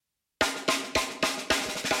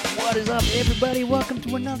What is up, everybody? Welcome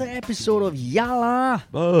to another episode of Yala,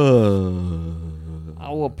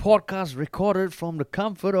 our podcast recorded from the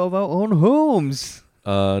comfort of our own homes.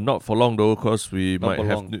 Not for long though, because we Not for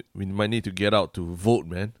might long. we might need to get out to vote,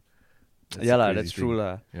 man. Yeah, a crazy that's thing. true,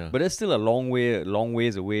 lah. Yeah. But that's still a long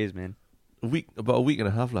ways away, man. About a week and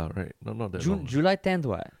a half, lah. Right? Not that long. July 10th,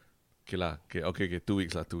 what? Okay, lah. Okay. 2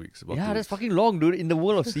 weeks, lah. 2 weeks. About Yeah, 2 that's weeks. fucking long, dude. In the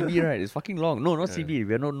world of CB, right? It's fucking long. No, not Yeah. CB.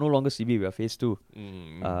 We are no longer CB. We are phase 2.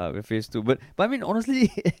 Mm. We're phase 2. But I mean,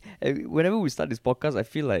 honestly, whenever we start this podcast, I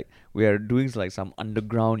feel like we are doing like some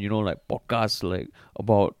underground, like podcasts like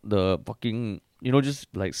about the fucking, just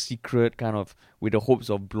like secret kind of with the hopes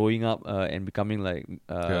of blowing up and becoming like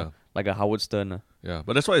like a Howard Stern. Yeah,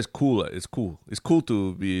 but that's why it's cool. It's cool. It's cool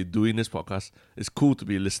to be doing this podcast. It's cool to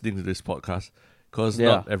be listening to this podcast because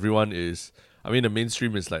not everyone is. I mean, the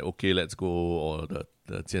mainstream is like, okay, let's go, or the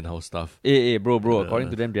Jian Hao stuff. Hey, bro.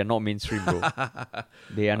 According to them, they are not mainstream, bro.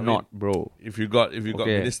 They are not, bro. If you got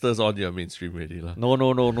ministers on, you're mainstream already, lah. No.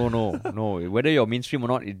 Whether you're mainstream or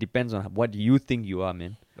not, it depends on what you think you are,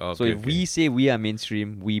 man. Okay, So if we say we are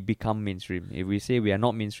mainstream, we become mainstream. If we say we are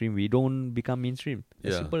not mainstream, we don't become mainstream.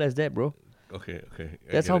 As Yeah. simple as that, bro. Okay.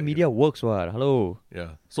 That's how media works, what? Hello.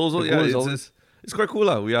 Yeah. So The yeah, goal is it's, always- it's quite cool,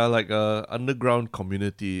 lah. We are like a underground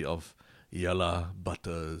community of Yala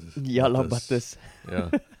Butters. Yalla butters. Yeah.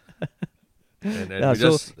 and Yeah, we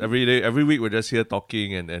so- just every week we're just here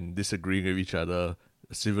talking and disagreeing with each other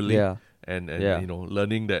civilly. Yeah. And Yeah.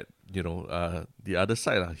 learning that, the other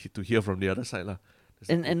side, lah, to hear from the other side, lah. That's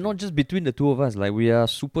the And cool not just between the two of us. Like, we are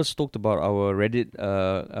super stoked about our Reddit,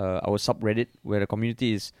 our subreddit, where the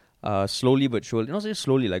community is slowly but surely, not say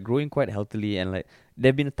slowly, like growing quite healthily. And like, there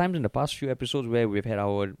have been times in the past few episodes where we've had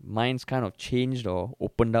our minds kind of changed or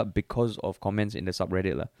opened up because of comments in the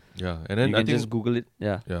subreddit, lah. Yeah. And then You I can think just Google it.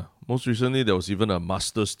 Yeah. yeah, most recently there was even a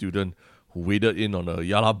master student who waded in on a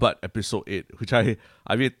Yala Butt episode 8, which I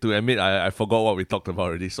mean, to admit, I forgot what we talked about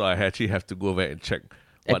already, so I actually have to go back and check.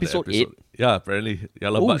 What the Episode 8? Yeah, apparently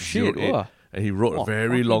Yala Oh, Butt shit, 08. wow. And he wrote Oh, a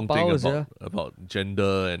very fucking long powers, thing about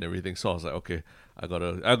gender and everything. So I was like, okay, I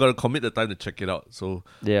gotta commit the time to check it out. So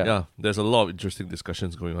Yeah. there's a lot of interesting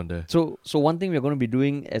discussions going on there. So one thing we're going to be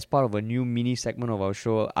doing as part of a new mini segment of our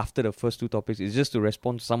show after the first two topics is just to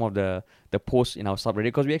respond to some of the posts in our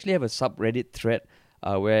subreddit, because we actually have a subreddit thread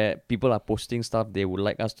where people are posting stuff they would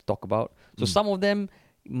like us to talk about. So some of them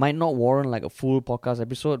might not warrant like a full podcast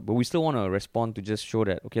episode, but we still want to respond to just show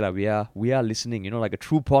that, okay, like we are listening, like a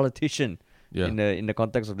true politician Yeah. in the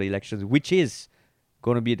context of the elections, which is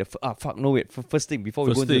going to be first thing before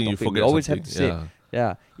we First go into thing, the you topic, we forget always have to something. say,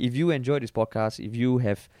 yeah, if you enjoyed this podcast, if you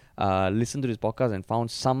have listened to this podcast and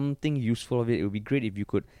found something useful of it, it would be great if you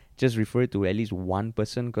could just refer it to at least one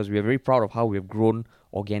person, because we are very proud of how we have grown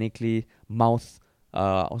organically,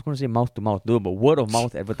 I was going to say mouth to mouth, but word of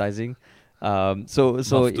mouth advertising. So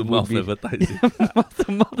Mouth to mouth advertising. mouth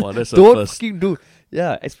to mouth. Wow, that's a Don't first. fucking do.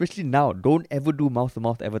 Yeah, especially now. Don't ever do mouth to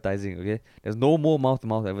mouth advertising. Okay, there's no more mouth to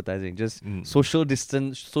mouth advertising. Just socially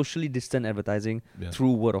distant advertising Yeah.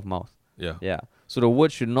 through word of mouth. Yeah. Yeah. So the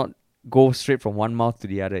word should not go straight from one mouth to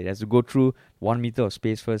the other. It has to go through 1 meter of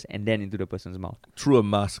space first and then into the person's mouth. Through a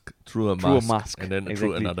mask. Through a mask. And then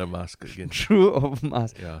through exactly. another mask again. True of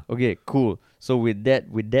mask. Yeah. Okay, cool. So with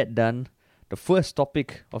that done, the first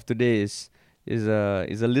topic of today is a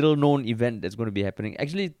little known event that's going to be happening.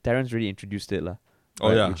 Actually, Terrence already introduced it, lah. Oh,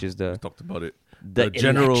 yeah. Which is We talked about it. the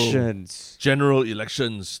General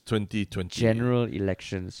Elections 2020. general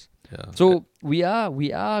elections. Yeah. So we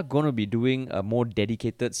are going to be doing a more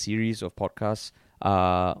dedicated series of podcasts.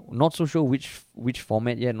 Not so sure which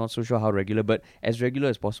format yet. Not so sure how regular, but as regular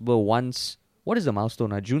as possible. What is the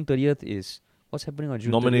milestone? June 30th is what's happening on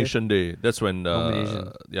June 30th? Nomination day. That's when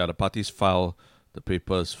Nomination. the parties file the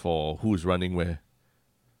papers for who's running where.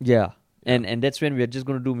 Yeah. And that's when we're just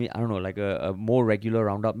going to do, I don't know, like a more regular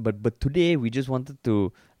roundup. But today, we just wanted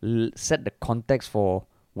to set the context for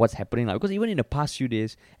what's happening now. Because even in the past few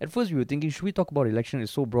days, at first we were thinking, should we talk about election?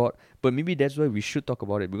 It's so broad. But maybe that's why we should talk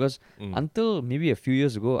about it. Because until maybe a few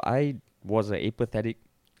years ago, I was an apathetic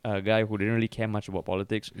guy who didn't really care much about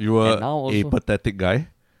politics. You were And now also, a pathetic guy?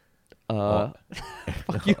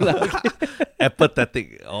 fuck you, lah.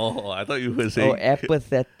 Apathetic. Oh, I thought you were saying...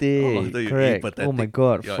 apathetic. Oh, I thought you were Correct. apathetic. Oh my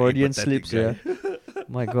god, You're Freudian apathetic slips, guy. yeah.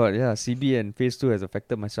 My god, yeah. CB and Phase 2 has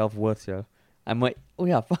affected my self-worth, yeah. I'm an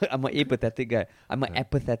apathetic guy. I'm an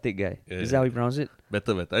apathetic guy. Yeah, Is that how you pronounce it?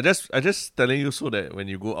 Better. I just telling you so that when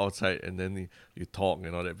you go outside and then you talk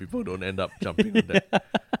and all that, people don't end up jumping on that.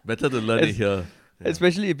 Better to learn it here. Yeah.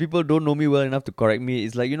 Especially if people don't know me well enough to correct me.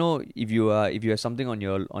 It's like, if you have something on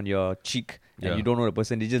your cheek and Yeah. you don't know the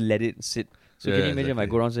person, they just let it sit. So Yeah, can you imagine if I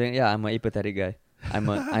exactly. go around saying, yeah, I'm an apathetic guy?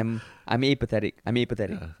 I'm apathetic. I'm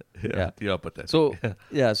apathetic. Yeah. You are pathetic. So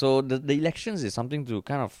so the elections is something to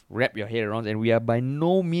kind of wrap your head around, and we are by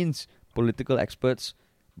no means political experts,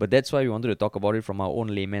 but that's why we wanted to talk about it from our own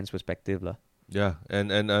layman's perspective, lah. Yeah,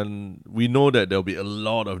 and we know that there'll be a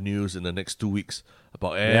lot of news in the next 2 weeks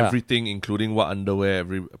about everything, including what underwear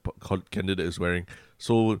every candidate is wearing.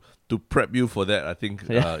 So to prep you for that, I think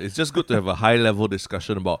it's just good to have a high-level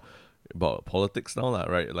discussion about politics now,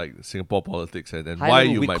 right? Like Singapore politics and why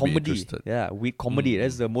you might be interested. Yeah, with comedy.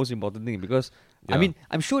 That's the most important thing because, I mean,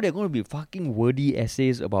 I'm sure there are going to be fucking wordy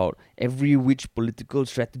essays about every which political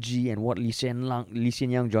strategy and what Lee Hsien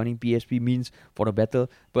Yang joining PSP means for the battle.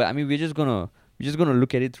 But I mean, we're just gonna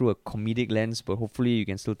look at it through a comedic lens, but hopefully you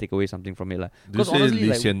can still take away something from it. Because honestly,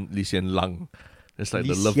 Lee Hsien Lang. It's like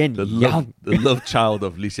the love child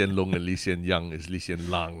of Lee Hsien Loong and Lee Hsien Yang is Lee Hsien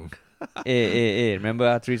Lang. Hey,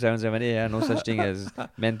 remember 3778? No such thing as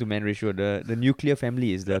man-to-man ratio. The nuclear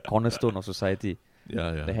family is the cornerstone of society.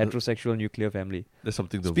 Yeah. The heterosexual nuclear family. There's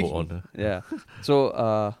something to vote on. Huh? Yeah.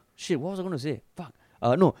 So, shit, what was I going to say? Fuck.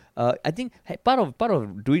 I think part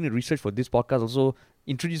of doing the research for this podcast also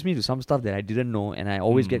introduced me to some stuff that I didn't know and I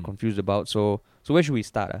always get confused about. So where should we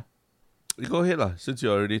start? You go ahead, since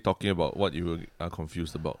you're already talking about what you are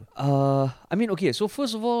confused about. I mean, okay, so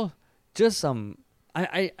first of all, just some...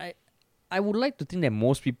 I would like to think that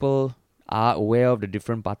most people are aware of the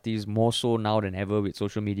different parties more so now than ever with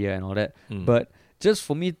social media and all that. But just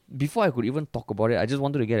for me, before I could even talk about it, I just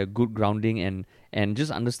wanted to get a good grounding and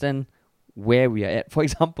just understand where we are at. For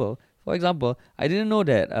example, I didn't know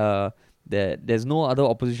that there's no other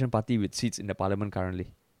opposition party with seats in the parliament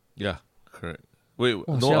currently. Yeah, correct. Wait,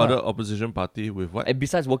 other opposition party with what?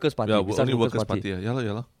 Besides Workers' Party. Yeah, only Workers' Party.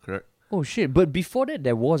 Yeah, correct. Oh shit! But before that,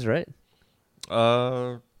 there was, right?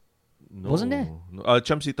 No. Wasn't there? No.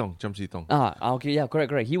 Cham Si Tong. Okay, yeah,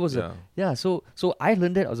 correct. He was so I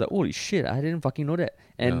learned that. I was like, holy shit, I didn't fucking know that.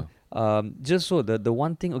 And just so the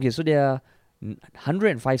one thing, okay, so there are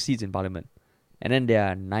 105 seats in parliament. And then there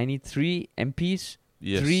are 93 MPs,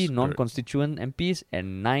 3 non-constituent MPs,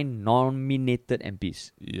 and 9 nominated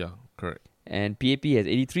MPs. Yeah, correct. And PAP has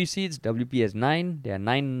 83 seats, WP has 9, there are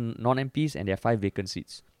 9 non-MPs, and there are 5 vacant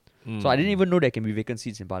seats. So I didn't even know there can be vacant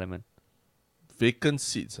seats in parliament. Vacant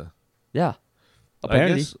seats? Yeah,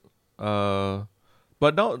 apparently. I guess,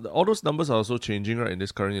 but now all those numbers are also changing, right, in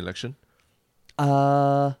this current election?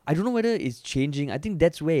 I don't know whether it's changing. I think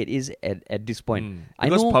that's where it is at this point.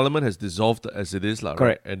 Because Parliament has dissolved as it is, correct.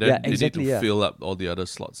 Right? And then they need to yeah. fill up all the other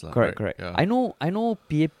slots. Correct. Yeah. I know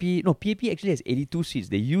PAP actually has 82 seats.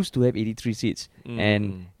 They used to have 83 seats.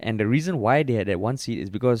 And the reason why they had that one seat is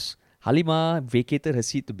because Halima vacated her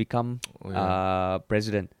seat to become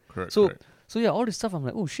president. Correct. So yeah, all this stuff, I'm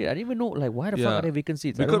like, oh shit, I didn't even know, like, why the fuck are there vacant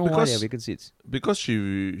seats? I don't know why there are vacant seats. Because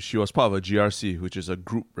she was part of a GRC, which is a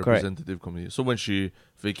group representative committee. So when she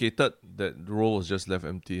vacated, that role was just left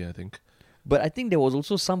empty, I think. But I think there was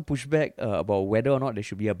also some pushback about whether or not there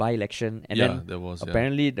should be a by-election. And then there was,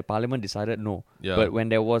 apparently the parliament decided no. Yeah. But when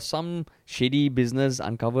there was some shady business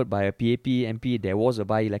uncovered by a PAP MP, there was a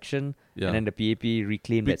by-election. Yeah. And then the PAP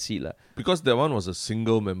reclaimed that seat. Because that one was a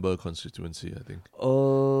single-member constituency, I think.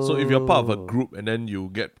 Oh. So if you're part of a group and then you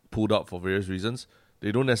get pulled out for various reasons,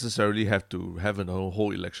 they don't necessarily have to have a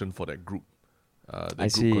whole election for that group. I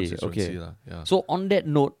see. Okay. Yeah. So on that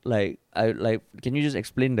note, can you just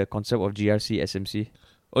explain the concept of GRC SMC?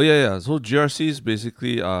 Oh yeah. So GRC is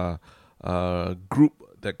basically a group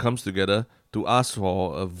that comes together to ask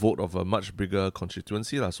for a vote of a much bigger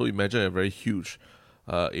constituency. So imagine a very huge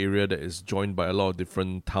area that is joined by a lot of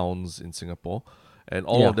different towns in Singapore, and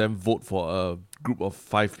all of them vote for a group of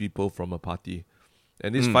 5 people from a party.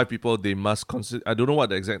 And these 5 people, they must consider. I don't know what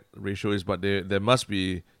the exact ratio is, but there must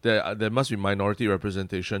be minority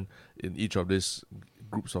representation in each of these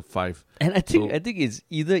groups of 5. And I think it's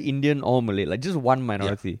either Indian or Malay, like just one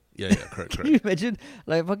minority. Yeah, correct. Can you imagine?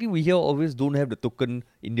 Like fucking we here always don't have the token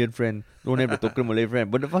Indian friend, don't have the token Malay friend,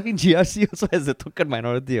 but the fucking GRC also has the token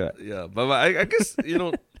minority. Right? Yeah, but I guess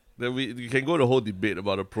that we can go the whole debate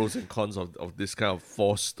about the pros and cons of this kind of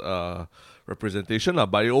forced representation,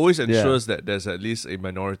 but it always ensures that there's at least a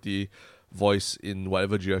minority voice in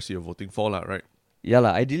whatever GRC you're voting for, right? Yeah,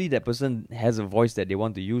 ideally that person has a voice that they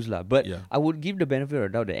want to use, but I would give the benefit of the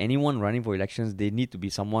doubt that anyone running for elections, they need to be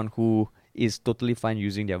someone who is totally fine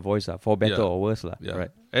using their voice, for better or worse.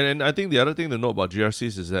 Right? And I think the other thing to know about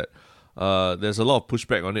GRCs is that there's a lot of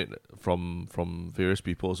pushback on it from various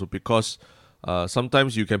people. So because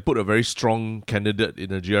sometimes you can put a very strong candidate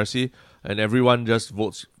in a GRC and everyone just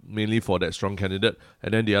votes mainly for that strong candidate,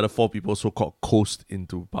 and then the other 4 people so-called coast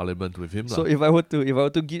into parliament with him. So if I were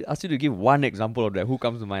to ask you to give one example of that, who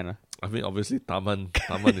comes to mind? I mean, obviously, Taman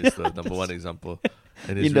is the number one example.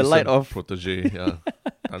 And his In the light of protege, Tan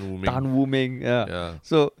Wu Ming. Tan Wu Ming, Yeah.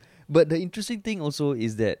 So, but the interesting thing also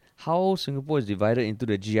is that how Singapore is divided into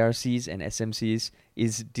the GRCs and SMCs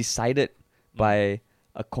is decided by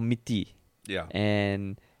a committee. Yeah.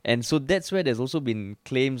 And so that's where there's also been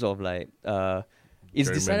claims of like it's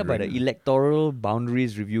decided by the Electoral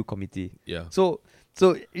Boundaries Review Committee. Yeah. So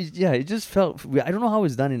it just felt. I don't know how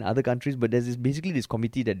it's done in other countries, but there's basically this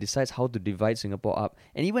committee that decides how to divide Singapore up.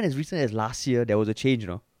 And even as recent as last year, there was a change,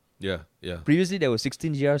 Yeah, yeah. Previously, there were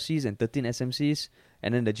 16 GRCs and 13 SMCs,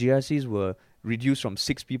 and then the GRCs were reduced from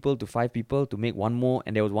 6 people to 5 people to make one more,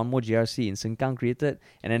 and there was one more GRC in Sengkang created,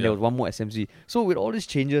 and then there was one more SMC. So with all these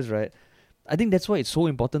changes, right, I think that's why it's so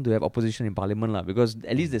important to have opposition in parliament, because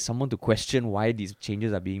at least there's someone to question why these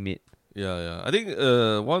changes are being made. Yeah. I think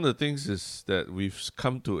one of the things is that we've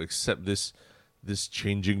come to accept this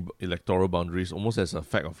changing electoral boundaries almost as a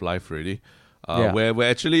fact of life, really. Where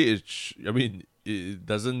actually, it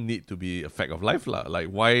doesn't need to be a fact of life, lah. Like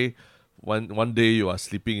why one day you are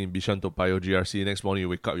sleeping in Bishan Toa Payoh GRC, next morning you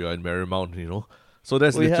wake up, you're in Marymount, So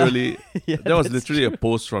that's literally that was literally a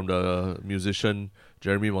post from the musician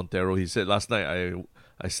Jeremy Montero. He said, last night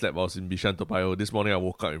I slept, I was in Bishan Toa Payoh. This morning I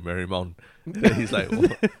woke up in Marymount. Then he's like,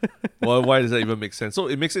 why does that even make sense? So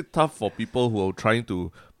it makes it tough for people who are trying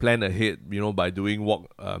to plan ahead, by doing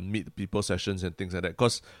meet people sessions and things like that.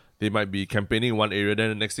 Because they might be campaigning in one area, then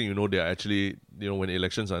the next thing you know, they are actually, when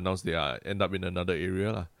elections are announced, they end up in another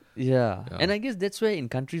area, lah. Yeah, and I guess that's where in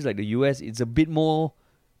countries like the US, it's a bit more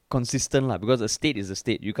consistent, lah, because a state is a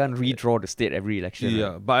state. You can't redraw the state every election. Yeah,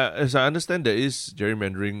 right? But as I understand, there is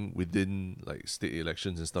gerrymandering within like state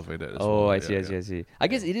elections and stuff like that. I see. I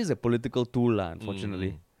guess it is a political tool, lah,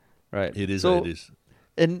 unfortunately. Right. It is.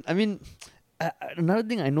 And I mean, another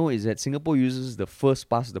thing I know is that Singapore uses the first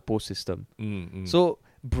past the post system. So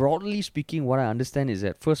broadly speaking, what I understand is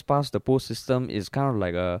that first past the post system is kind of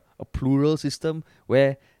like a plural system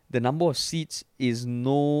where the number of seats is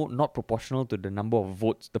not proportional to the number of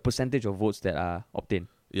votes, the percentage of votes that are obtained.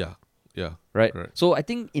 Yeah. Right? Correct. So I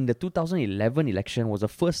think in the 2011 election was the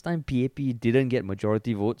first time PAP didn't get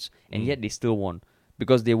majority votes, and yet they still won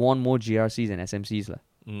because they won more GRCs and SMCs.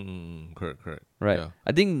 Correct. Right. Yeah.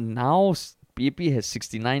 I think now PAP has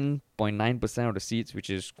 69.9% of the seats, which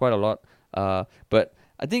is quite a lot. But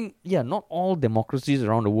I think, not all democracies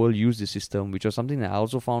around the world use this system, which was something that I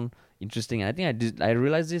also found interesting. And I think I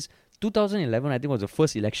realized this. 2011, I think, was the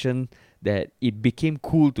first election that it became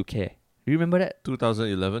cool to care. You remember that?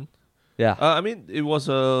 2011? Yeah. It was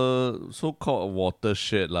a so-called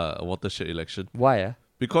watershed election. Why?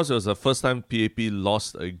 Because it was the first time PAP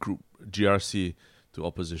lost a group GRC to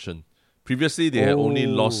opposition. Previously, they had only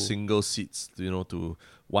lost single seats, to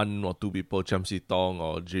one or two people, Cham Si Tong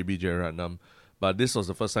or JB Jeyaretnam. But this was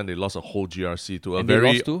the first time they lost a whole GRC to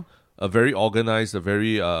a very organized, a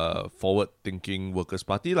very forward-thinking Workers'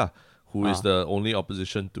 Party, lah, who is the only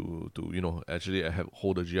opposition to actually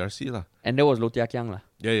hold a GRC, lah. And there was Low Tia Kiang, lah.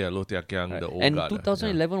 Yeah, Low Tia Kiang, the old and guard.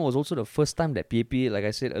 2011 was also the first time that PAP, like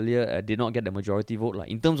I said earlier, did not get the majority vote, like,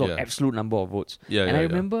 in terms of absolute number of votes. I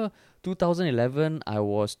remember 2011, I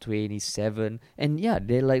was 27, and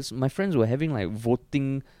they my friends were having like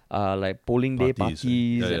voting, like polling day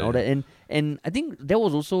parties and all that, and I think that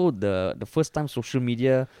was also the first time social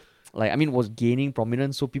media, was gaining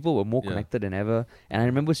prominence, so people were more connected than ever. And I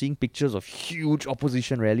remember seeing pictures of huge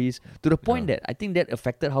opposition rallies to the point that I think that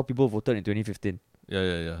affected how people voted in 2015.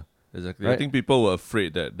 Yeah. Exactly. Right? I think people were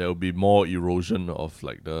afraid that there will be more erosion of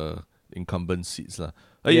like the incumbent seats, lah.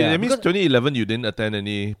 That means 2011 you didn't attend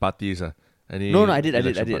any parties, No, I did.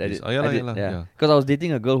 Yeah. Because I was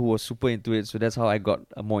dating a girl who was super into it, so that's how I got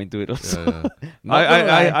more into it also.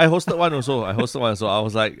 I hosted one also. I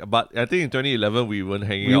was like, but I think in 2011 we weren't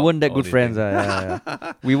hanging out. We weren't that good friends.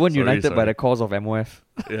 We weren't united by the cause of MOF.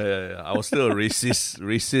 Yeah. I was still a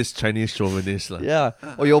racist Chinese chauvinist, lah. Yeah.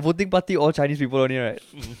 Your voting party all Chinese people only, right?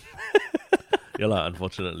 Yeah, lah.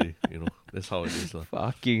 Unfortunately, that's how it is, lah.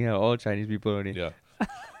 Fucking hell, all Chinese people only. Yeah.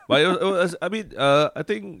 But it was, I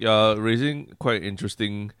think you're raising quite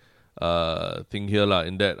interesting thing here, lah.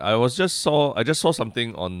 In that I just saw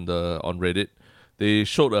something on Reddit. They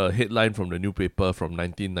showed a headline from the newspaper from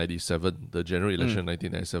 1997, the general election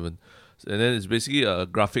 1997, and then it's basically a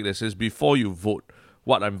graphic that says, before you vote,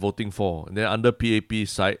 what I'm voting for. And then under PAP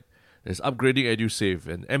side, there's upgrading EduSave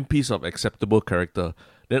and MPs of acceptable character.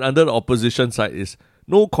 Then under the opposition side is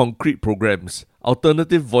no concrete programs,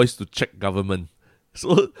 alternative voice to check government.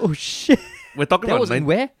 So shit. We're talking that about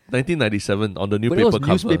where? 1997 on the newspaper cover.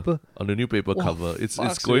 Newspaper? On the newspaper cover. It's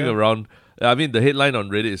going around. I mean, the headline on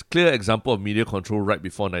Reddit is clear example of media control right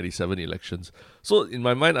before 97 elections. So in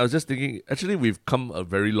my mind, I was just thinking, actually, we've come a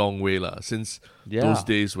very long way since those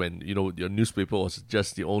days when, your newspaper was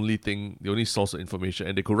just the only thing, the only source of information,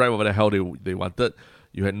 and they could write whatever the hell they wanted.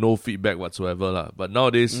 You had no feedback whatsoever. But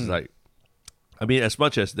nowadays, it's like, I mean, as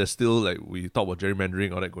much as there's still, like, we talk about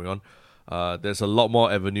gerrymandering, all that going on, there's a lot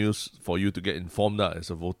more avenues for you to get informed as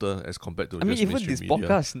a voter as compared to just mainstream media. Even this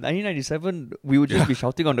podcast, 1997, we would just be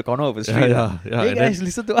shouting on the corner of a street. Hey and guys,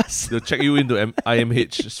 listen to us. They'll check you into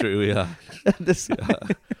IMH straight away.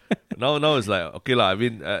 Now it's like, okay, I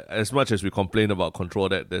mean, as much as we complain about control,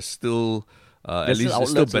 that there's still, at least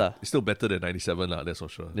it's still better than 97, that's for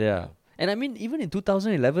sure. Yeah. And I mean, even in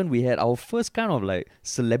 2011, we had our first kind of like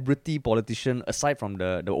celebrity politician, aside from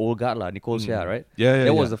the old guard, Nicole Seah, right?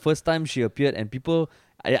 That was the first time she appeared, and people,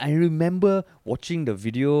 I remember watching the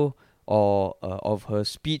video of her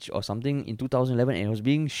speech or something in 2011, and it was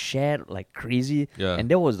being shared like crazy. And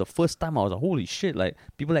that was the first time I was like, holy shit, like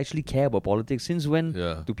people actually care about politics. Since when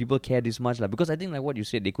do people care this much? Because I think like what you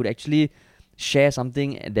said, they could actually share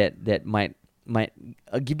something that might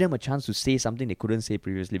give them a chance to say something they couldn't say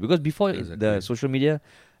previously. Because before the social media,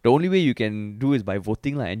 the only way you can do is by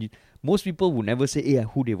voting, and most people would never say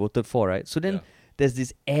who they voted for, right? So then there's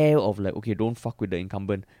this air of like, okay, don't fuck with the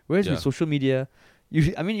incumbent. Whereas with social media,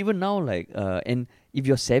 even now, like, and if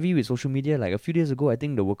you're savvy with social media, like a few days ago, I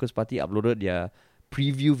think the Workers' Party uploaded their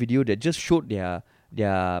preview video that just showed their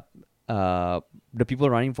the people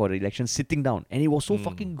running for the election sitting down, and it was so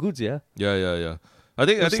fucking good, Yeah. I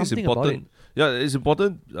think it's important. It's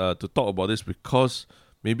important to talk about this because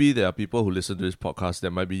maybe there are people who listen to this podcast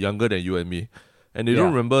that might be younger than you and me, and they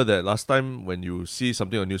don't remember that last time when you see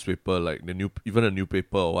something on newspaper, like even a new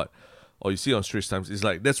paper or what, or you see on Straits Times, it's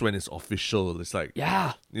like that's when it's official. It's like,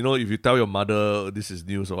 if you tell your mother this is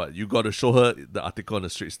news or what, you got to show her the article on the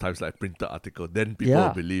Straits Times, like printed article, then people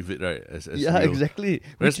will believe it, right? As real. Exactly.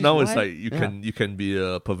 Whereas now it's like you can be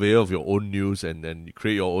a purveyor of your own news and you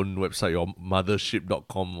create your own website, your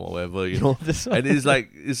mothership.com or whatever, and it's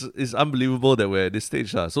like it's unbelievable that we're at this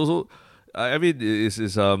stage. So I mean,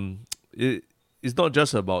 it's not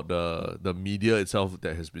just about the media itself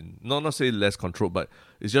that has been not say less controlled, but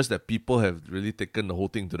it's just that people have really taken the whole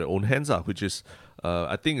thing to their own hands, which is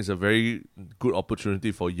I think is a very good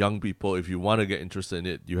opportunity for young people. If you want to get interested in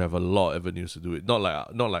it, you have a lot of avenues to do it. Not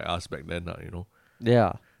like us back then,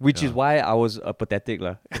 Yeah, which is why I was pathetic,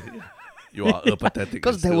 You are pathetic.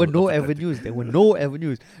 Because there were no avenues. There were no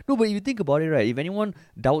avenues. No, but if you think about it, right, if anyone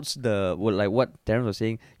doubts what Terence was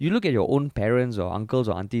saying, you look at your own parents or uncles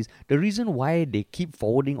or aunties, the reason why they keep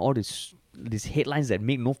forwarding all these headlines that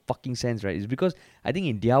make no fucking sense, right, is because I think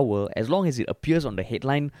in their world, as long as it appears on the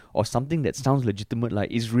headline or something that sounds legitimate,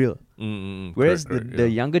 like, is real. Whereas the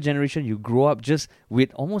younger generation, you grow up just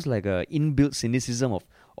with almost like a inbuilt cynicism of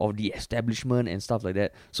the establishment and stuff like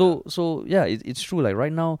that. So yeah, it's true. Like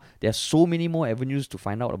right now, there are so many more avenues to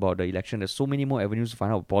find out about the election. There's so many more avenues to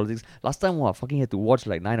find out about politics. Last time, I fucking had to watch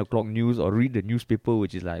like 9 o'clock news or read the newspaper,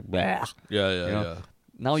 which is like, yeah.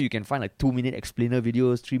 Now you can find like 2-minute explainer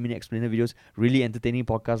videos, 3-minute explainer videos, really entertaining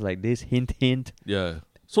podcasts like this. Hint, hint. Yeah.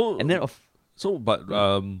 So and then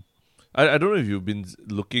I don't know if you've been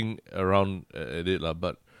looking around at it,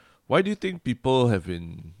 but why do you think people have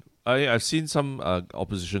been? I've seen some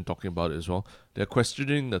opposition talking about it as well. They're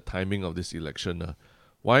questioning the timing of this election.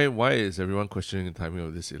 Why is everyone questioning the timing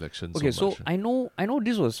of this election? Okay, so I know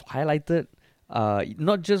this was highlighted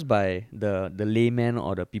not just by the layman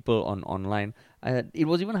or the people online. It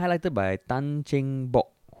was even highlighted by Tan Cheng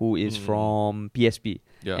Bok, who is from PSP.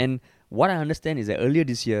 Yeah. And what I understand is that earlier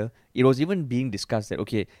this year, it was even being discussed that,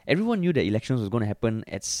 okay, everyone knew that elections was going to happen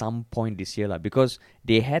at some point this year, because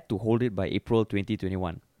they had to hold it by April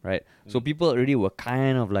 2021. Right, so people already were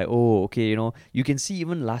kind of like, oh, okay, you can see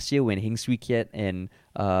even last year when Heng Swee Kiat and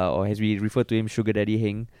or as we refer to him, Sugar Daddy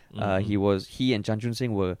Heng, he and Chan Chun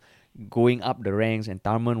Sing were going up the ranks, and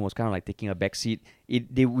Tharman was kind of like taking a back seat.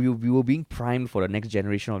 We were being primed for the next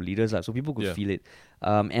generation of leaders, so people could feel it.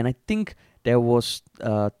 And I think there was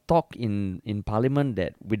talk in Parliament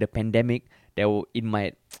that with the pandemic, it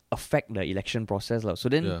might affect the election process. So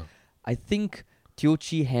then I think Teo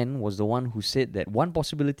Chee Han was the one who said that one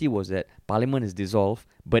possibility was that Parliament is dissolved,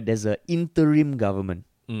 but there's an interim government,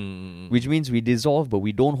 which means we dissolve, but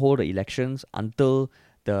we don't hold the elections until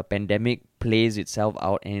the pandemic plays itself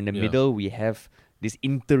out, and in the middle we have this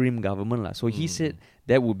interim government. So he said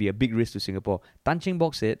that would be a big risk to Singapore. Tan Cheng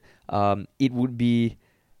Bok said it would be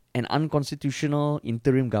an unconstitutional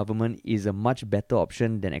interim government is a much better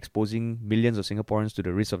option than exposing millions of Singaporeans to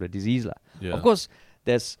the risk of the disease. Of course,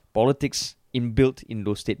 there's politics inbuilt in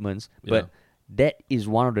those statements, but that is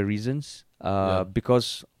one of the reasons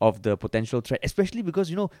because of the potential threat, especially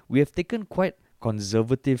because, we have taken quite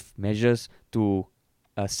conservative measures to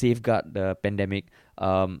safeguard the pandemic,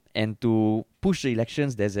 and to push the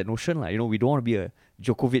elections. There's that notion, we don't want to be a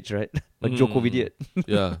Djokovic, right? A Djokovic.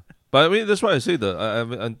 Yeah. But I mean, that's why I say that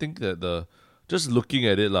I think that just looking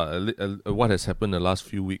at it, what has happened the last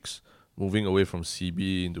few weeks, moving away from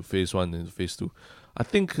CB into phase 1 and phase 2, I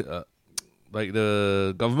think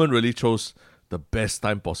the government really chose the best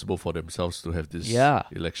time possible for themselves to have this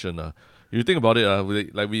election. You think about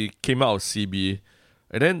it, we came out of CB,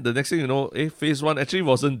 and then the next thing you know, phase 1 actually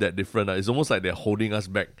wasn't that different. It's almost like they're holding us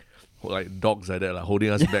back, like dogs like that, holding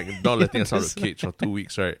us back, not letting us out of the cage for 2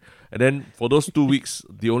 weeks, right? And then for those 2 weeks,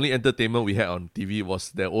 the only entertainment we had on TV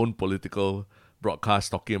was their own political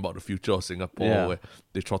broadcast talking about the future of Singapore, where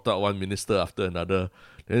they trotted out one minister after another.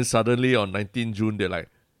 Then suddenly on 19 June, they're like,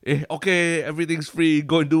 okay, everything's free,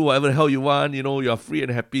 go and do whatever the hell you want, you're free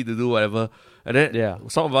and happy to do whatever. And then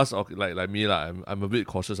some of us, like me, I'm a bit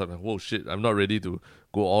cautious. I'm like, whoa, shit, I'm not ready to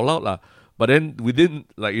go all out. But then within,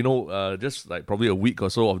 just probably a week or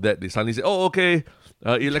so of that, they suddenly say, oh, okay,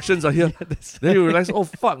 elections are here. Then you realize, oh,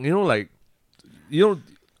 fuck,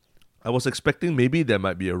 I was expecting maybe there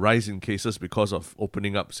might be a rise in cases because of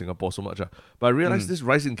opening up Singapore so much. But I realized this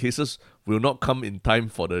rise in cases will not come in time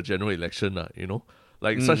for the general election,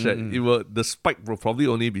 such that the spike will probably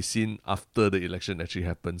only be seen after the election actually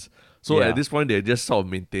happens. So at this point, they're just sort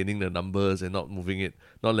of maintaining the numbers and not moving it,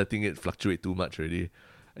 not letting it fluctuate too much already.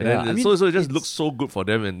 And then, so it just looks so good for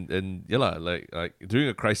them. And like during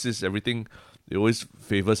a crisis, everything, it always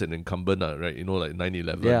favors an incumbent, right? Like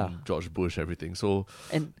 9/11, George Bush, everything. So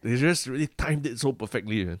they just really timed it so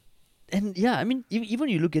perfectly, man. And even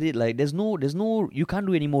you look at it, there's no, you can't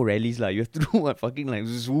do any more rallies, you have to do fucking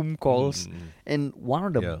Zoom calls. And one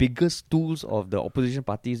of the biggest tools of the opposition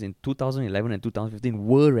parties in 2011 and 2015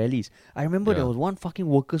 were rallies. I remember there was one fucking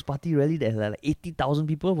Workers' Party rally that had 80,000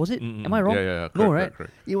 people, was it? Am I wrong? Yeah. Correct, no, right?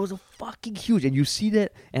 Correct. It was a fucking huge, and you see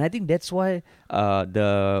that, and I think that's why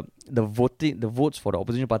the votes for the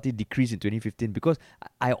opposition party decreased in 2015, because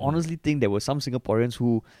I honestly think there were some Singaporeans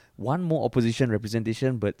who want more opposition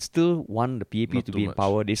representation but still want the PAP Not to too be in much.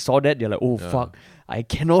 power. They saw that, they're like, oh fuck, I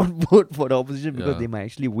cannot vote for the opposition because they might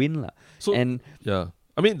actually win. So, and I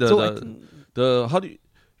mean, how do you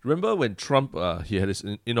remember when Trump he had his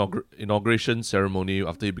inauguration ceremony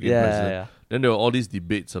after he became president? Then there were all these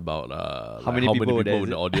debates about how many people in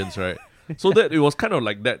the audience, right? So that it was kind of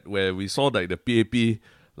like that, where we saw the PAP,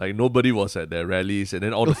 nobody was at their rallies, and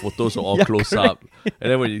then all the photos were all close up.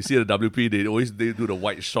 And then when you see the WP, they do the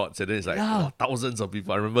white shots, and then it's thousands of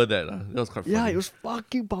people. I remember that. That was quite funny. Yeah, it was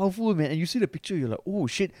fucking powerful, man. And you see the picture, you're like, oh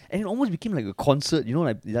shit. And it almost became like a concert,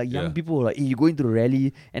 like young people were like, hey, you going to the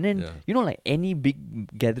rally. And then, like any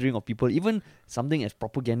big gathering of people, even something as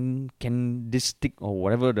propagandistic or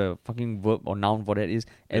whatever the fucking verb or noun for that is,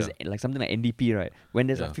 as like something like NDP, right? When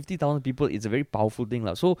there's 50,000 people, it's a very powerful thing.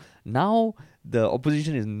 So now the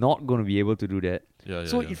opposition is not going to be able to do that.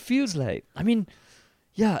 It feels like,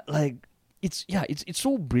 it's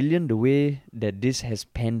so brilliant the way that this has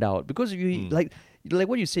panned out, because you like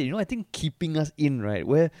what you said, I think keeping us in, right,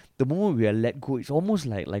 where the moment we are let go, it's almost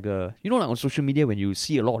like a, like on social media, when you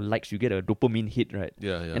see a lot of likes, you get a dopamine hit, right?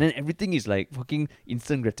 And then everything is like fucking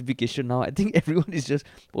instant gratification now. I think everyone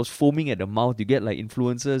was foaming at the mouth. You get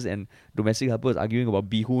influencers and domestic helpers arguing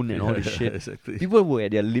about bihun and all this shit. Exactly. People were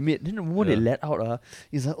at their limit. Then the moment they let out,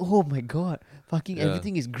 it's like, oh my god, fucking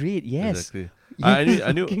everything is great. Yes. Exactly.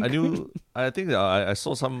 I knew. I think that I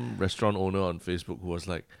saw some restaurant owner on Facebook who was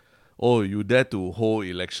like, oh, you dare to hold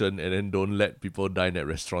election and then don't let people dine at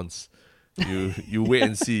restaurants. You wait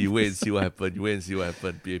and see. You wait and see what happened. You wait and see what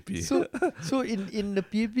happened. PAP. So in the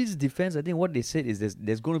PAP's defense, I think what they said is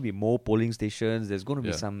there's going to be more polling stations. There's going to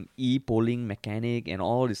be some e-polling mechanic and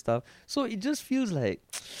all this stuff. So it just feels like,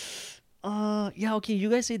 okay, you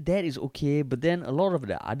guys say that is okay, but then a lot of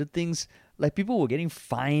the other things, like people were getting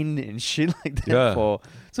fined and shit like that for.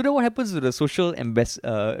 So then what happens to the social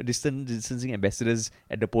distancing ambassadors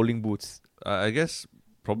at the polling booths? I guess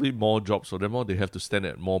probably more jobs for them. They have to stand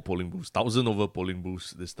at more polling booths, 1,000 over polling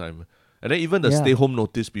booths this time. And then even the stay-home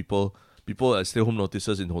notice people at stay-home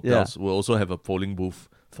notices in hotels will also have a polling booth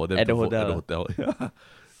for them to vote at the hotel.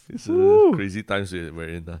 It's crazy times we're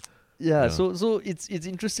in. So it's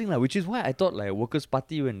interesting, which is why I thought Workers'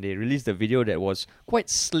 Party, when they released the video that was quite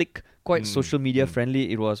slick, quite social media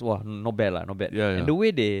friendly, it was not bad. And the way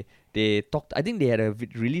they talked, I think they had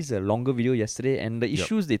released a longer video yesterday, and the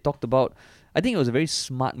issues they talked about, I think it was a very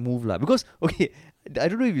smart move, because okay, I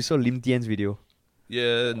don't know if you saw Lim Tian's video.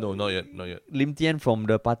 Yeah, no, not yet. Lim Tian from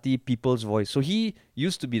the party People's Voice. So he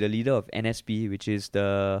used to be the leader of NSP, which is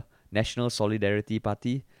the National Solidarity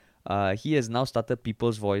Party. He has now started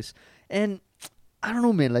People's Voice. And I don't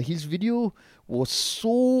know, man, like his video was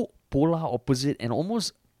so polar opposite and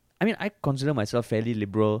almost, I mean, I consider myself fairly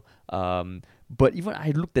liberal. But even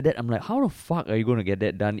I looked at that, I'm like, how the fuck are you going to get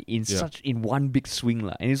that done in one big swing?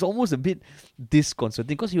 La? And it's almost a bit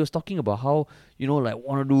disconcerting because he was talking about how, like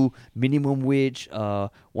want to do minimum wage,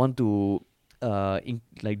 want to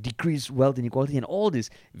decrease wealth inequality and all these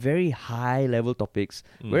very high level topics.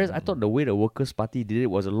 Whereas I thought the way the Workers' Party did it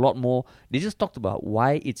was a lot more, they just talked about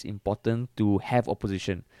why it's important to have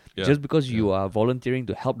opposition. Just because you are volunteering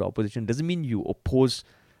to help the opposition doesn't mean you oppose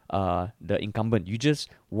the incumbent. You just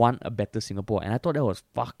want a better Singapore. And I thought that was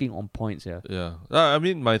fucking on point. Yeah. I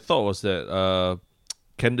mean, my thought was that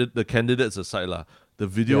the candidates aside, the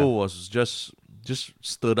video was just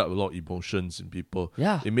stirred up a lot of emotions in people.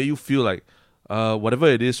 Yeah. It made you feel like whatever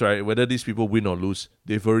it is, right, whether these people win or lose,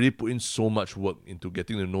 they've already put in so much work into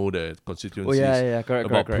getting to know their constituencies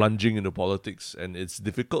correct. plunging into politics, and it's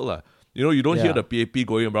difficult. You don't hear the PAP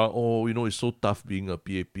going around, it's so tough being a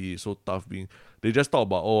PAP, it's so tough being... They just talk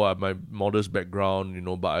about, my modest background,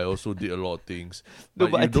 but I also did a lot of things.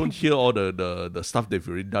 But you don't hear all the stuff they've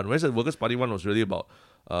already done. Whereas the Workers' Party one was really about,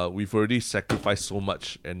 we've already sacrificed so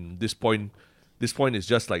much, and this point is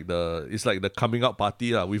just like the coming out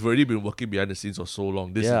party. We've already been working behind the scenes for so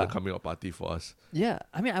long. This is the coming out party for us. Yeah,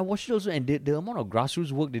 I mean, I watched it also, and the amount of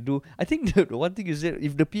grassroots work they do. I think the one thing is that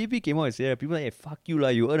if the PAP came out and said, people are like, hey, fuck you,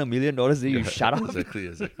 you earn $1 million, then you shut up.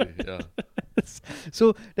 Exactly, yeah.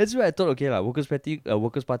 So that's why I thought, okay, Workers'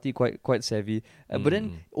 Party quite savvy. But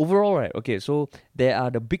then overall, right, okay, so there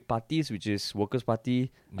are the big parties, which is Workers'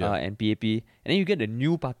 Party and PAP, and then you get the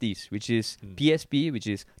new parties, which is PSP, which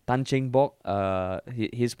is Tan Cheng Bock,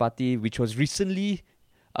 his party, which was recently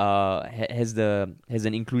has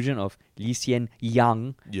an inclusion of Lee Hsien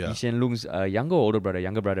Yang, Lee Hsien Loong's younger or older brother?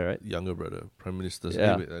 Younger brother, right? Younger brother, Prime Minister.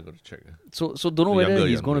 Yeah. Wait, I got to check. So don't know whether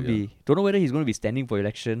he's going to be standing for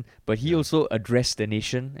election, but he also addressed the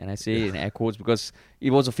nation, and I say in air quotes because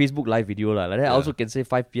it was a Facebook Live video like that. I also can say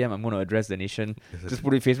 5 p.m. I'm going to address the nation. Just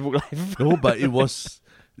put it Facebook Live. No, but it was.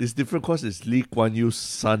 It's different because it's Lee Kuan Yew's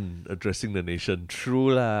son addressing the nation.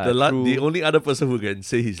 True lah. The only other person who can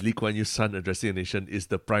say he's Lee Kuan Yew's son addressing the nation is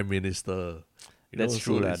the Prime Minister. That's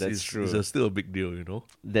true. It's still a big deal,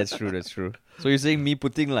 That's true. So you're saying me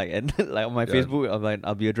putting like on my Facebook, I'm like,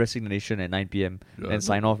 I'll be addressing the nation at 9 p.m. and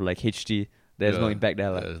sign off like HT. There's no impact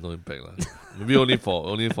there. There's no impact. Maybe only for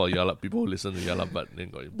Yalap, people who listen to Yalap, but then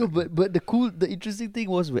got impact. No, but the interesting thing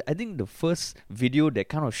was, I think the first video that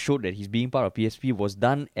kind of showed that he's being part of PSP was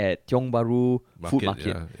done at Tiong Bahru Food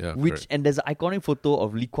Market. And there's an iconic photo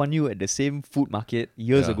of Lee Kuan Yew at the same food market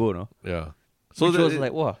years ago, no? Yeah. So which was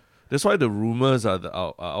like, wow. That's why the rumors are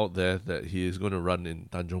out there that he is going to run in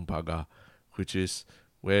Tanjong Pagar, which is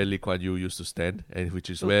where Lee Kuan Yew used to stand, and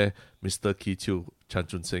which is where Mr. Kee Chew Chan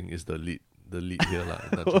Chun Sing is the lead here in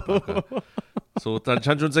Tanjong Pagar. So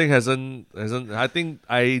Chan Chun Sing hasn't.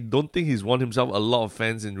 I don't think he's won himself a lot of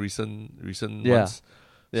fans in recent months.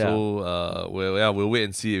 Yeah. So we'll wait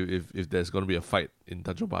and see if there's going to be a fight in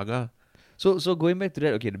Tanjong Pagar. So going back to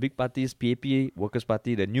that, okay, the big parties, PAP, Workers'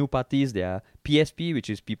 Party, the new parties, there are PSP, which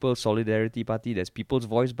is People's Solidarity Party, there's People's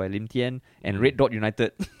Voice by Lim Tien, and Red Dot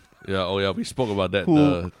United. We spoke about that.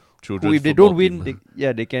 The children's who if they don't win,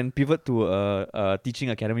 they can pivot to a teaching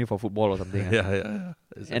academy for football or something. Exactly.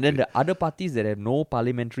 And then the other parties that have no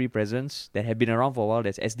parliamentary presence, that have been around for a while,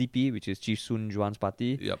 there's SDP, which is Chee Soon Juan's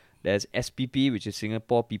party. Yep. There's SPP, which is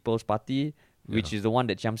Singapore People's Party, which is the one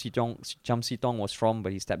that Chiam See Tong was from,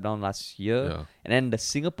 but he stepped down last year. Yeah. And then the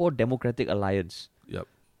Singapore Democratic Alliance, Yep.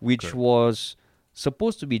 which was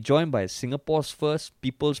supposed to be joined by Singapore's first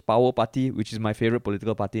People's Power Party, which is my favorite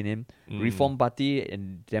political party name, Reform Party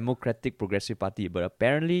and Democratic Progressive Party. But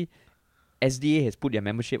apparently, SDA has put their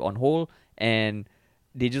membership on hold, and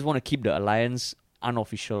they just want to keep the alliance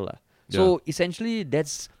unofficial. So essentially,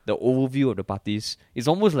 that's the overview of the parties. It's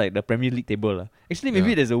almost like the Premier League table. Actually,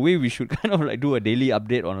 maybe there's a way we should kind of like do a daily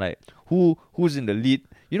update on like who's in the lead.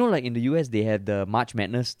 Like in the US, they have the March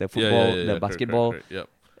Madness, the football, the basketball, correct.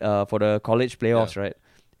 Yep. For the college playoffs, right?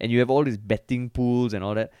 And you have all these betting pools and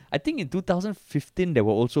all that. I think in 2015 there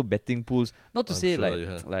were also betting pools. Not to say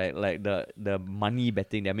like the money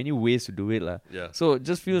betting. There are many ways to do it, Yeah. So it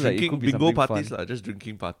just feels like it could be bingo something parties, fun. just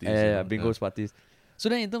drinking parties. Bingo parties. So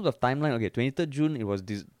then in terms of timeline, okay, 23rd June it was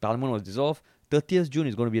Parliament was dissolved. 30th June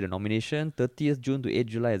is going to be the nomination. 30th June to 8th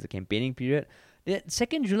July is the campaigning period. The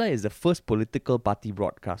 2nd July is the first political party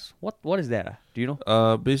broadcast. What is that? Do you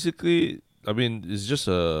know? Basically, I mean, it's just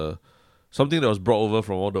something that was brought over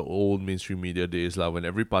from all the old mainstream media days, when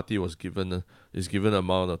every party was given an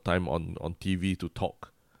amount of time on TV to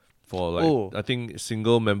talk For like, I think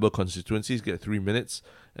single member constituencies get 3 minutes,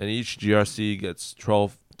 and each GRC gets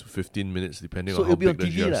 12 to 15 minutes, depending on how big the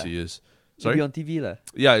GRC is. Sorry? It'll be on TV lah.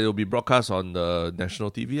 Yeah, it'll be broadcast on the national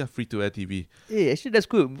TV, free-to-air TV. Hey, actually, that's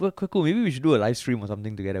cool. Quite cool. Maybe we should do a live stream or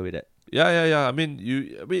something together with that. Yeah. I mean,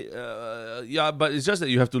 but it's just that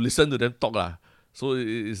you have to listen to them talk lah. So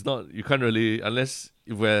it's not, you can't really, unless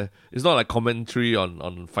it's not like commentary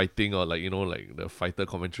on fighting or like, like the fighter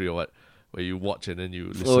commentary or what, where you watch and then you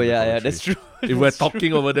listen. Oh yeah, that's true. If we're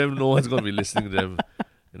talking over them, no one's going to be listening to them.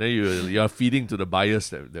 And then you are feeding to the bias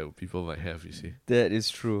that people might have, you see. That is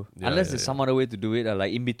true. Unless there's some other way to do it,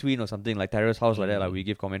 like in between or something, like Terrace House like that, like we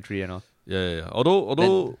give commentary and all. Yeah.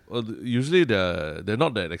 Although usually they're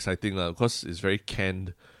not that exciting because it's very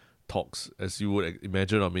canned talks, as you would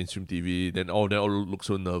imagine on mainstream TV. Then they all look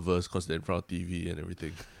so nervous because they're in front of TV and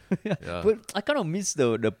everything. Yeah. But I kind of miss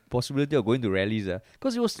the possibility of going to rallies,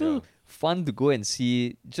 because it was still fun to go and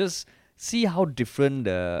see how different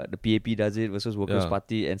the PAP does it versus Workers'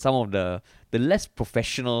 Party and some of the less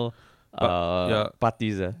professional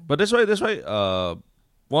parties. But that's why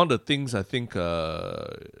one of the things I think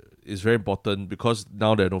is very important, because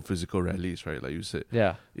now there are no physical rallies, right? Like you said,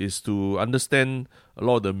 is to understand a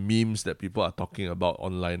lot of the memes that people are talking about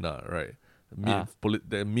online, right?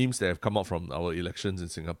 The memes that have come out from our elections in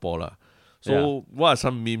Singapore. So what are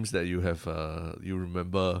some memes that you have you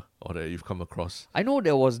remember or that you've come across? I know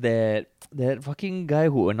there was that fucking guy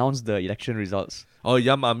who announced the election results. Oh,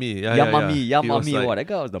 Yam Ami. Yam Ami. That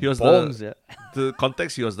guy was the bombs. The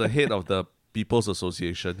context, he was the head of the People's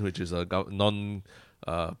Association, which is a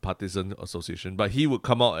non-partisan association. But he would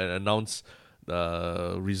come out and announce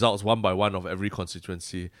the results one by one of every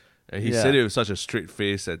constituency. And he said it with such a straight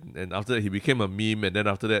face. And after that, he became a meme. And then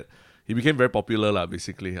after that, he became very popular,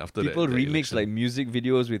 basically, after People that. People remix like music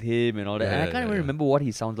videos with him and all that. And I can't even remember what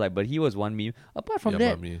he sounds like, but he was one meme. Apart from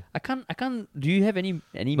that, I can't. Do you have any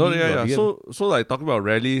memes? So like talking about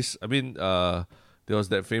rallies, I mean, there was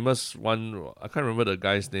that famous one. I can't remember the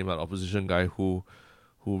guy's name, an opposition guy who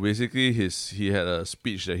basically he had a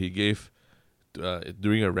speech that he gave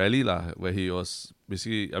during a rally where he was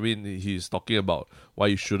basically, I mean, he's talking about why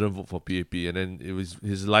you shouldn't vote for PAP, and then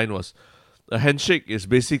his line was, a handshake is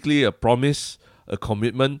basically a promise, a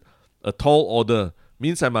commitment, a tall order.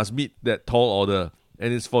 Means I must meet that tall order,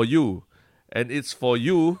 and it's for you. And it's for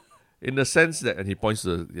you in the sense that, and he points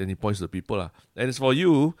to the people, and it's for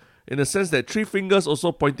you in the sense that 3 fingers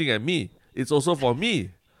also pointing at me. It's also for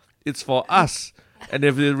me. It's for us. And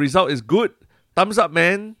if the result is good, thumbs up,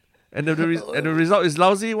 man. And if the result is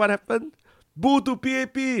lousy, what happened? Boo to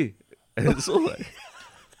PAP. And so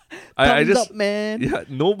Thumbs up, man. Yeah,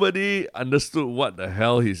 nobody understood what the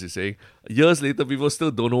hell he's saying. Years later, people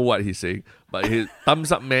still don't know what he's saying. But his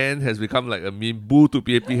thumbs up, man has become like a meme. Boo to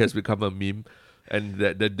PAP has become a meme. And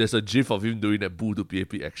that there's a gif of him doing that boo to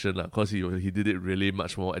PAP action because he did it really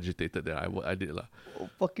much more agitated than I did. Oh,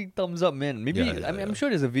 fucking thumbs up, man. Maybe I'm sure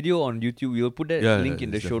there's a video on YouTube. We'll put that link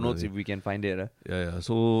in the show notes if we can find it. Yeah.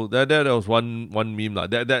 So that was one meme.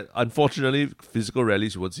 That unfortunately physical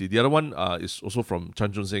rallies you would see. The other one is also from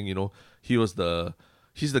Chan Chun Sing. He's the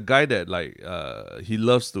guy that he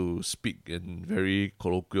loves to speak in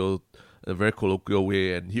a very colloquial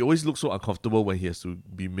way, and he always looks so uncomfortable when he has to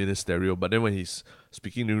be ministerial. But then when he's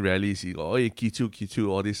speaking during rallies, he go, kichu,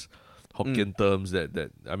 all these Hokkien terms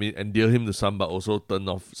that I mean endear him to some, but also turn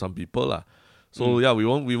off some people So we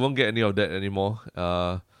won't get any of that anymore.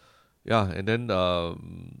 And then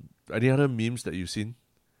any other memes that you've seen?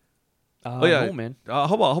 No, man.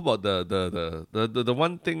 How about the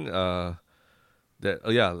one thing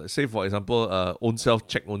let's say for example, own self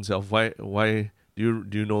check own self. Why do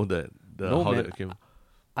you know that? How that came?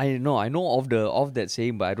 I know of that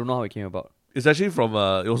saying, but I don't know how it came about. It's actually from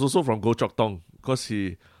it was also from Goh Chok Tong, because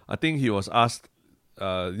I think he was asked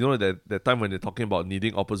that time when they're talking about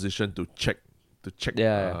needing opposition to check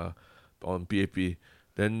on PAP.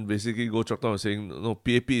 Then basically Goh Chok Tong was saying, no,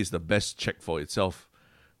 PAP is the best check for itself.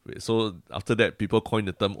 So after that, people coined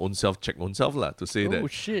the term own self check own self to say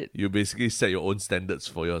that you basically set your own standards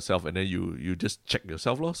for yourself, and then you just check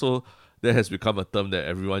yourself So that has become a term that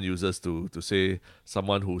everyone uses to say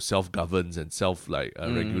someone who self-governs and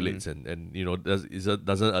regulates and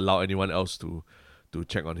doesn't allow anyone else to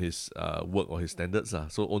check on his work or his standards.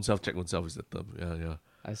 So own self check own self is the term. Yeah.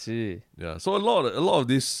 I see. Yeah. So a lot of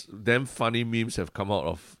these damn funny memes have come out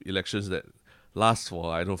of elections that last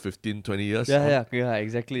for 15, 20 years. Yeah,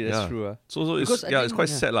 exactly. That's true. So it's quite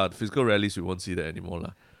sad Physical rallies we won't see that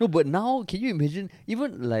anymore No, but now can you imagine?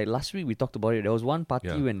 Even like last week we talked about it. There was one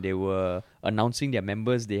party when they were announcing their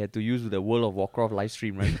members, they had to use the World of Warcraft live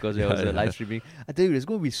stream, right? Because there was a live streaming. I tell you, there's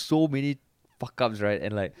going to be so many fuck ups, right?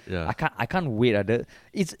 And like Yeah. I can't wait.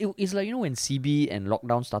 It's like, you know, when CB and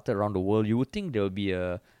lockdown started around the world, you would think there would be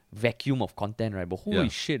a vacuum of content, right? But holy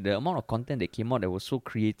shit, the amount of content that came out that was so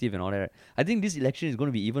creative and all that. Right? I think this election is going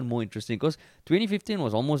to be even more interesting because 2015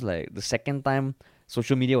 was almost like the second time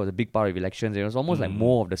social media was a big part of elections. It was almost like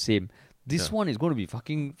more of the same. This one is going to be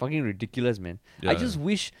fucking ridiculous, man. Yeah. I just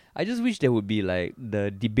wish there would be like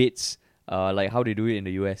the debates, like how they do it in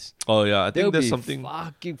the US. Oh yeah, I think That'll there's be something.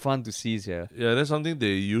 fucking fun to see, yeah. Yeah, that's something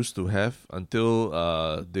they used to have until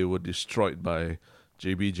they were destroyed by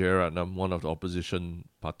JB Jeyaretnam, one of the opposition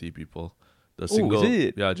party people. The single, is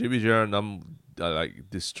it? yeah, JB Jeyaretnam like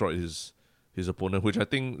destroyed his opponent, which I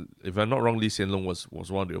think, if I'm not wrong, Lee Hsien Loong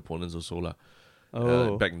was one of the opponents also lah.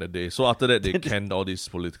 Back in the day. So after that, they canned all these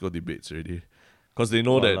political debates already. Because they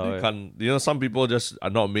know that they can't, you know, some people just are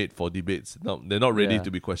not made for debates. No, they're not ready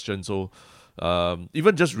to be questioned. So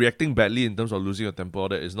even just reacting badly in terms of losing your temper, all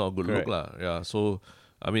that is not a good look lah. Yeah. So,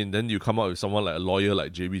 I mean, then you come out with someone like a lawyer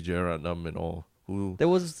like JB Jeyaretnam and all. There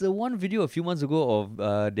was the one video a few months ago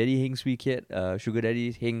of Daddy Heng Swee Kiat, Sugar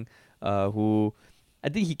Daddy Heng, who I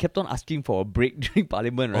think he kept on asking for a break during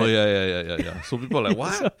Parliament, right? Oh, yeah. So people are like,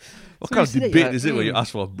 what? What kind of debate is it when you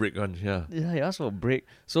ask for a break? Yeah, he asked for a break.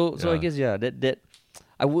 So I guess, that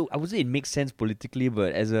I would say it makes sense politically,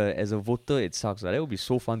 but as a voter, it sucks. That would be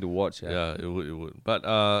so fun to watch. Yeah, it would. But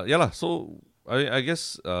so I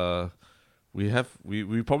guess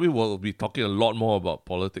we probably will be talking a lot more about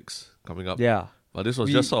politics coming up. Yeah. But this was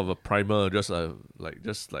just sort of a primer, just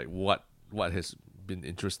like what has been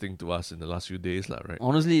interesting to us in the last few days, right?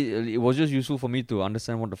 Honestly, it was just useful for me to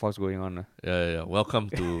understand what the fuck's going on. Yeah. Welcome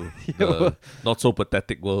to the not so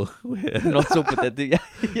pathetic world. Not so pathetic.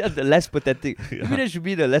 Yeah, the less pathetic. Maybe that should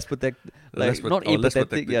be the less pathetic. Not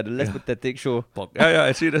apathetic. Yeah, the less pathetic show. Yeah.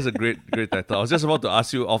 Actually, that's a great title. I was just about to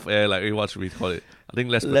ask you off air, like, hey, what should we call it? I think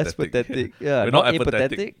less pathetic. Yeah, we're not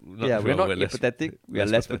apathetic. We're not apathetic. We are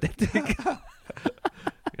less pathetic.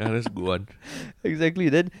 Yeah, that's a good one. Exactly.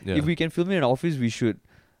 Then if we can film it in an office, we should.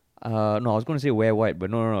 No, I was going to say wear white, but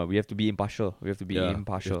no. We have to be impartial. We have to be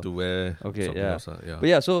impartial. We have to wear something else. But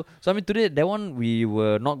yeah, so I mean, today, that one, we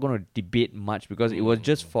were not going to debate much because it was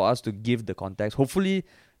just for us to give the context. Hopefully,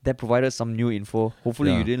 that provided some new info.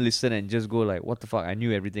 Hopefully, you didn't listen and just go like, what the fuck, I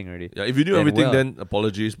knew everything already. Yeah, if you knew everything, then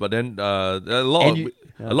apologies. But then a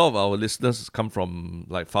lot of our listeners come from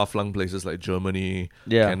like far-flung places like Germany,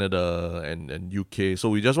 Canada, and UK. So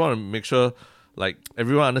we just want to make sure like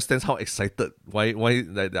everyone understands how excited, why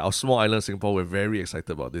like our small island Singapore, we're very excited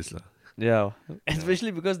about this. Yeah,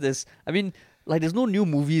 especially because there's no new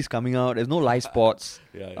movies coming out. There's no live sports.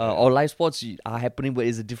 Or live sports are happening, but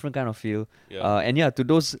it's a different kind of feel. And to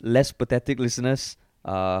those less pathetic listeners,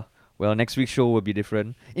 well, next week's show will be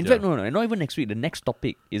different. In fact, no, not even next week. The next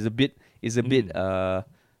topic is a bit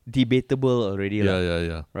debatable already.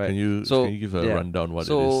 Yeah. Right. Can you give a rundown what it is?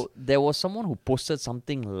 So there was someone who posted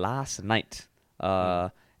something last night.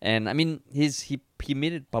 And I mean, he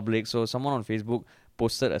made it public. So someone on Facebook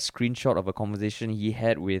posted a screenshot of a conversation he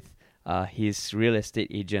had with his real estate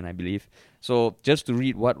agent, I believe. So just to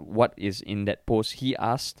read what is in that post, he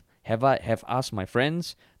asked, have asked my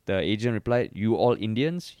friends? The agent replied, you all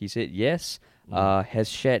Indians? He said, yes. Has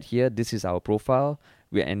shared here, this is our profile.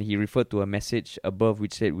 And he referred to a message above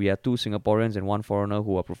which said, we are 2 Singaporeans and 1 foreigner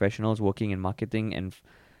who are professionals working in marketing and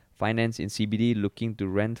finance in CBD, looking to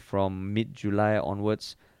rent from mid-July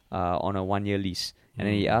onwards on a 1-year lease. And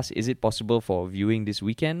then he asked, is it possible for viewing this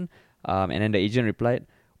weekend? And then the agent replied,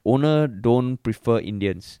 owner don't prefer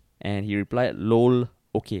Indians. And he replied, lol,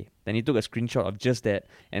 okay. Then he took a screenshot of just that.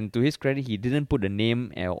 And to his credit, he didn't put the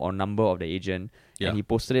name or number of the agent. And he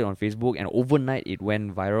posted it on Facebook. And overnight, it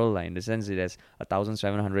went viral. Like, in the sense, it has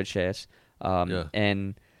 1,700 shares.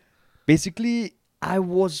 And basically, I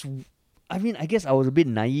guess I was a bit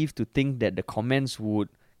naive to think that the comments would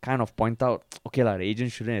kind of point out, okay, the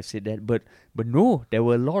agent shouldn't have said that. But no, there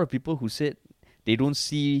were a lot of people who said they don't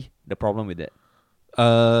see the problem with that.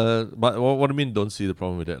 But what do you mean don't see the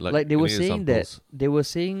problem with that? Like they were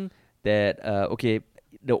saying that okay,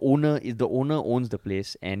 the owner owns the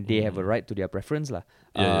place and they have a right to their preference lah.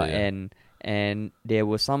 And there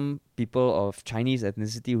were some people of Chinese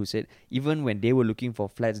ethnicity who said even when they were looking for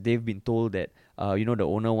flats, they've been told that the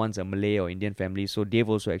owner wants a Malay or Indian family, so they've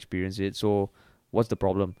also experienced it. So what's the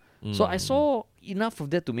problem? So I saw enough of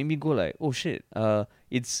that to make me go like, oh shit,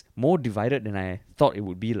 it's more divided than I thought it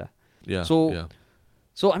would be lah.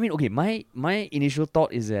 So I mean, okay, my initial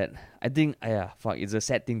thought is that I think it's a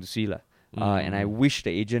sad thing to see lah. And I wish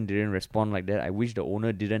the agent didn't respond like that. I wish the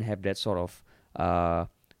owner didn't have that sort of that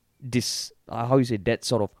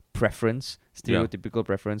sort of preference, stereotypical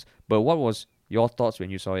preference. But what was your thoughts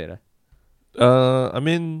when you saw it? I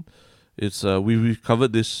mean, it's we've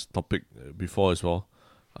covered this topic before as well.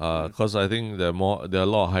 Because I think there are a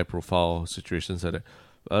lot of high profile situations like that.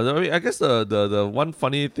 I mean, I guess the one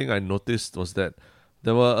funny thing I noticed was that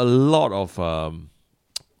there were a lot of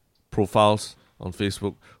profiles on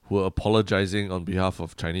Facebook who were apologizing on behalf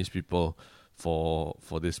of Chinese people for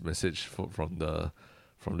this message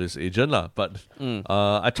from this agent lah. But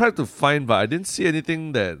I tried to find, but I didn't see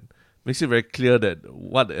anything that makes it very clear that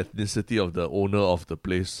what ethnicity of the owner of the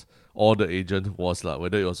place or the agent was lah,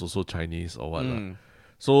 whether it was also Chinese or what lah.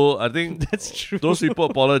 So I think That's true. those people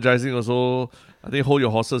apologizing also, I think hold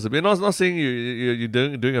your horses a bit. Not saying you're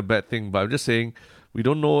doing a bad thing, but I'm just saying we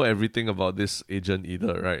don't know everything about this agent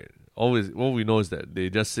either, right? Always, what we know is that they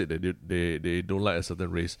just said that they don't like a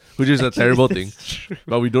certain race, which is a terrible thing. True.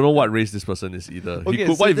 But we don't know what race this person is either. Okay,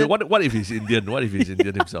 What if he's Indian? What if he's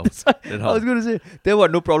Indian himself? Then I how? was going to say, then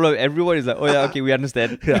what? No problem. Everyone is like, oh yeah, okay, we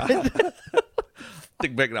understand. Yeah.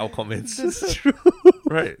 Take back our comments. That's true.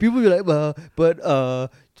 Right. People be like,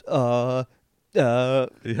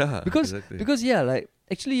 Yeah. because yeah, like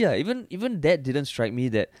actually yeah, even that didn't strike me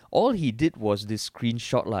that all he did was this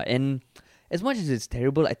screenshot lah. And as much as it's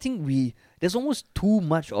terrible, I think there's almost too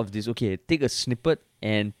much of this. Okay, take a snippet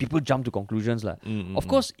and people jump to conclusions lah. Of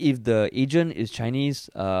course, if the agent is Chinese,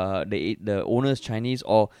 the owner is Chinese,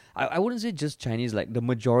 or I wouldn't say just Chinese, like the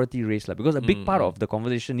majority race lah. Because a big part of the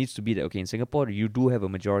conversation needs to be that okay, in Singapore you do have a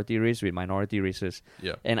majority race with minority races.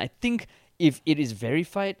 Yeah. And I think if it is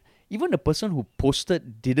verified, even the person who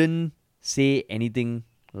posted didn't say anything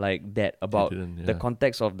like that about the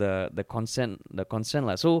context of the consent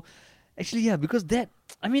lah. So actually yeah, because that,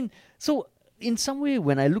 I mean, so in some way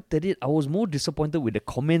when I looked at it, I was more disappointed with the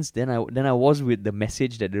comments than I was with the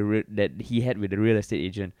message that that he had with the real estate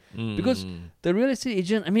agent. Because the real estate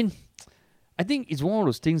agent, I mean, I think it's one of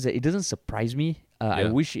those things that it doesn't surprise me. I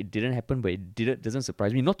wish it didn't happen, but it doesn't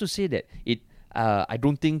surprise me. Not to say that I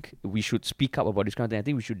don't think we should speak up about this kind of thing. I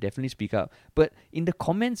think we should definitely speak up. But in the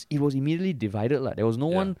comments, it was immediately divided lah. There was no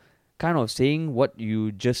one kind of saying what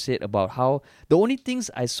you just said about how the only things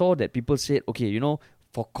I saw that people said, okay, you know,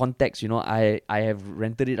 for context, you know, I have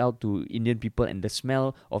rented it out to Indian people and the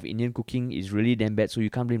smell of Indian cooking is really damn bad, so you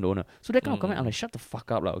can't blame the owner. So that kind of comment, I'm like, shut the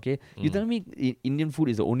fuck up lah, okay? You tell me Indian food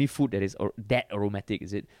is the only food that is that aromatic,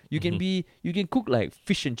 is it? You can cook like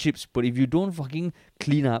fish and chips, but if you don't fucking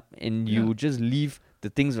clean up and you just leave the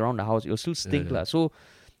things around the house, it'll still stink lah. So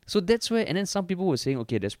that's where, and then some people were saying,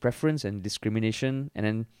 okay, there's preference and discrimination, and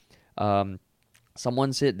then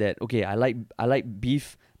someone said that, okay, I like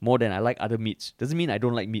beef more than I like other meats. Doesn't mean I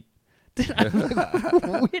don't like meat. Then I'm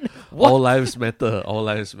like, wait, what? All lives matter. All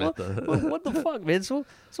lives matter. What the fuck, man? So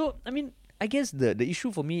I mean, I guess the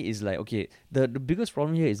issue for me is like, okay, the biggest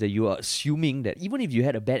problem here is that you are assuming that even if you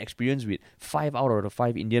had a bad experience with 5 out of the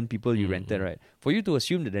 5 Indian people you rented, right? For you to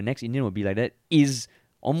assume that the next Indian will be like that is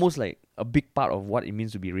almost like a big part of what it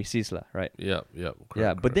means to be racist, lah, right? Yeah.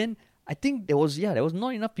 Correct. But then I think there was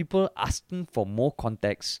not enough people asking for more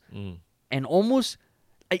context, and almost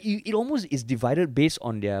it almost is divided based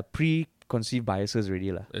on their preconceived biases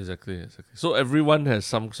already lah. Exactly. So everyone has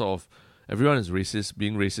everyone is racist,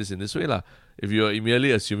 being racist in this way lah. If you're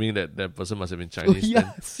immediately assuming that that person must have been Chinese,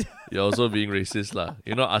 then you're also being racist lah.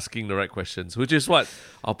 You're not asking the right questions, which is what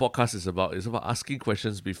our podcast is about. It's about asking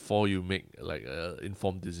questions before you make like an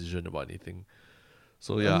informed decision about anything.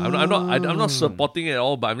 So yeah, I'm not supporting it at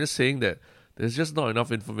all, but I'm just saying that there's just not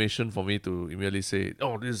enough information for me to immediately say,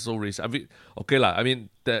 oh, this is so racist. I mean, okay lah. I mean,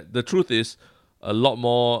 the truth is, a lot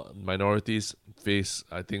more minorities face,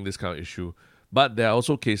 I think, this kind of issue. But there are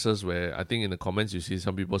also cases where I think in the comments you see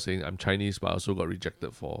some people saying, I'm Chinese, but I also got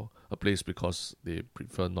rejected for a place because they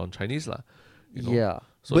prefer non-Chinese lah. You know? Yeah.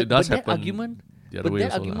 So it does happen.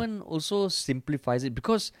 That argument also simplifies it,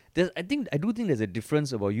 because I do think there's a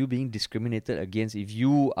difference about you being discriminated against if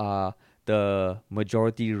you are the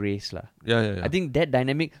majority race lah. Yeah. I think that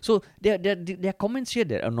dynamic. So there are comments here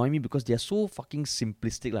that annoy me because they are so fucking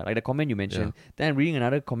simplistic lah. Like the comment you mentioned. Then I'm reading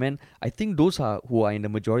another comment. I think those who are in the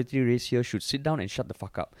majority race here should sit down and shut the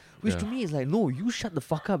fuck up. Which to me is like, no, you shut the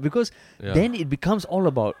fuck up, because then it becomes all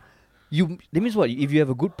about you. That means what? If you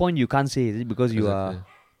have a good point, you can't say it because you are.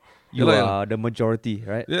 You are the majority,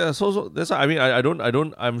 right? Yeah, so that's why, I mean,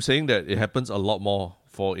 I'm saying that it happens a lot more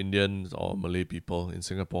for Indians or Malay people in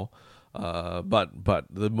Singapore. But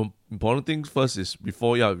the important thing first is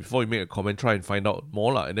before you make a comment, try and find out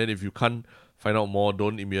more lah. And then if you can't find out more,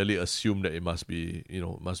 don't immediately assume that it must be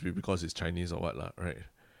because it's Chinese or what lah, right?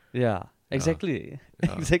 Yeah. Exactly.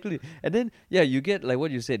 Yeah. Exactly. And then, you get, like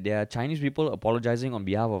what you said, there are Chinese people apologizing on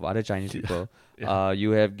behalf of other Chinese people. Yeah.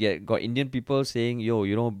 You have got Indian people saying,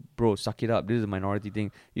 yo, bro, suck it up. This is a minority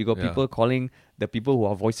thing. You got people calling the people who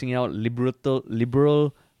are voicing it out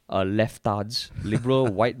liberal leftards, liberal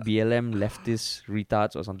white BLM leftist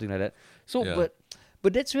retards or something like that. So,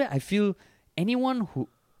 but that's where I feel anyone who,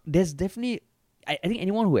 there's definitely, I think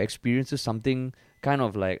anyone who experiences something kind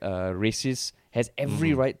of like racist has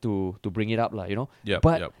every right to bring it up,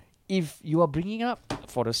 But if you are bringing it up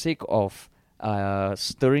for the sake of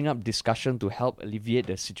stirring up discussion to help alleviate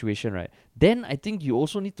the situation, right, then I think you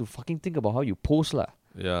also need to fucking think about how you post, lah.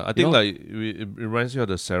 Yeah, I think it reminds me of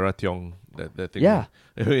the Sarah Tiong, that thing. Yeah.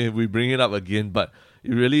 We bring it up again, but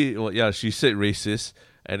it really, she said racist,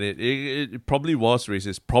 and it probably was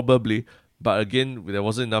racist, probably. But again, there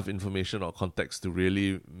wasn't enough information or context to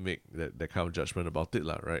really make that kind of judgment about it,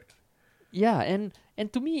 right? Yeah, and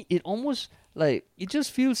to me, it almost, like, it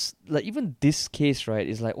just feels like even this case, right,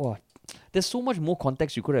 is like, wow, there's so much more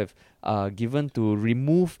context you could have given to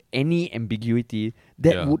remove any ambiguity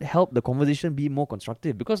that would help the conversation be more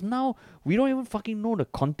constructive. Because now, we don't even fucking know the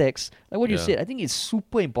context. Like what you said, I think it's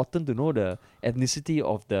super important to know the ethnicity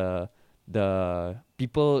of the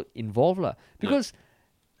people involved, lah. Because...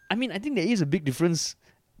 I mean, I think there is a big difference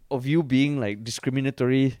of you being like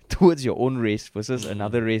discriminatory towards your own race versus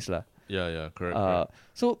another race, lah. Yeah, correct.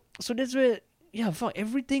 So that's where, fuck,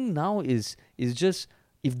 everything now is just,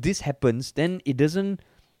 if this happens, then it doesn't,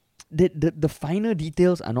 the finer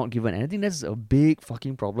details are not given, and I think that's a big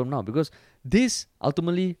fucking problem now, because this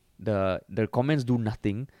ultimately the comments do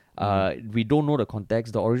nothing. We don't know the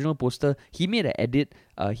context. The original poster, he made an edit.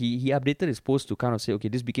 He updated his post to kind of say, okay,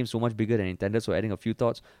 this became so much bigger than intended, so adding a few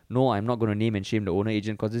thoughts. No, I'm not going to name and shame the owner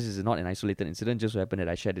agent because this is not an isolated incident. Just so happened that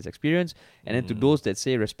I shared this experience. And then to those that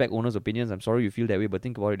say respect owners' opinions, I'm sorry you feel that way, but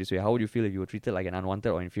think about it this way. How would you feel if you were treated like an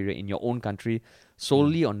unwanted or inferior in your own country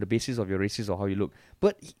solely on the basis of your races or how you look?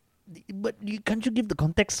 But can't you give the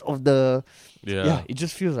context of the... Yeah, it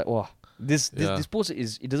just feels like, wow, this post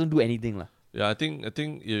it doesn't do anything, lah. Yeah, I think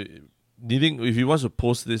if he wants to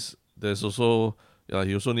post this, there's also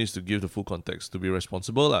he also needs to give the full context to be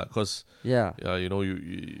responsible, lah. Because you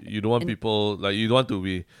don't want people, like, you don't want to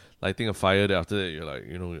be lighting a fire that after that you're like,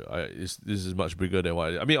 this is much bigger than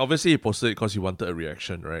what. I mean, obviously he posted it because he wanted a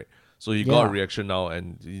reaction, right? So he got a reaction now,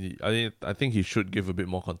 and I think he should give a bit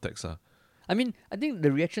more context, lah. I mean, I think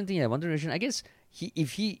the reaction thing, I wanted reaction. I guess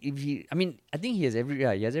if he, I mean, I think he has every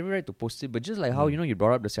right to post it. But just like how you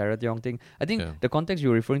brought up the Sarah Tiong thing, I think the context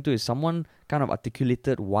you're referring to is someone kind of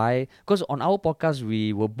articulated why. Because on our podcast,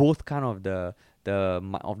 we were both kind of the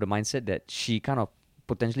mindset that she kind of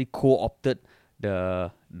potentially co-opted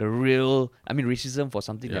the real, I mean, racism for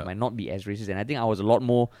something that might not be as racist. And I think I was a lot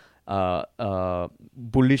more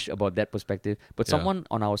bullish about that perspective. But someone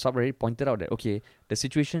on our subreddit pointed out that, okay, the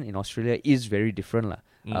situation in Australia is very different,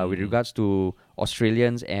 with regards to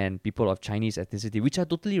Australians and people of Chinese ethnicity, which I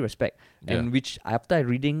totally respect, and which, after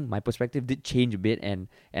reading, my perspective did change a bit. And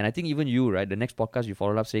I think even you, right, the next podcast you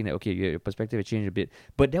followed up saying that, okay, your perspective has changed a bit,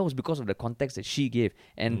 but that was because of the context that she gave.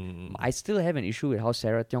 And I still have an issue with how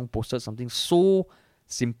Sarah Tiong posted something so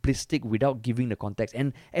simplistic without giving the context.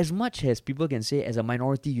 And as much as people can say, as a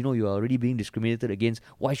minority, you're already being discriminated against,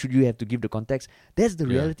 why should you have to give the context? That's the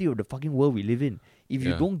reality of the fucking world we live in. If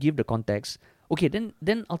you don't give the context, okay,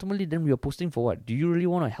 then ultimately we are posting for what? Do you really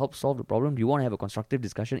want to help solve the problem? Do you want to have a constructive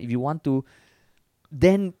discussion? If you want to,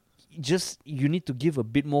 then you need to give a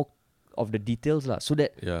bit more of the details, so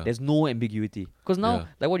that there's no ambiguity. Because now,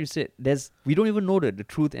 like what you said, we don't even know the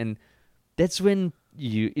truth, and that's when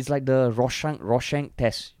it's like the Rorschach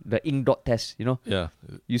test, the ink dot test, Yeah.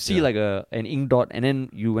 You see like an ink dot, and then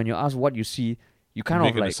when you ask what you see, you kind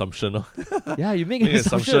make of an assumption. Yeah, you make an an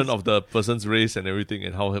assumption of the person's race and everything,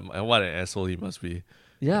 and what an asshole he must be.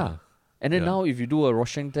 Yeah. And then now if you do a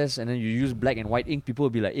Rorschach test and then you use black and white ink, people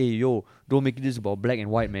will be like, hey, yo, don't make this about black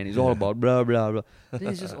and white, man. It's all about blah, blah, blah. Then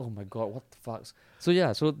it's just, oh my God, what the fuck?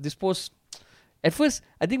 So this post... At first,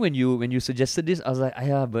 I think when you suggested this, I was like,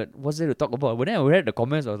 but what's there to talk about? But then I read the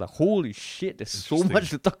comments, I was like, holy shit, there's so much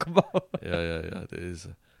to talk about. Yeah, there is.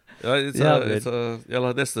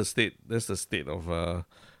 That's the state. That's the state of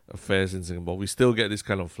affairs in Singapore. We still get this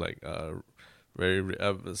kind of like very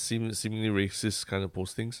seemingly racist kind of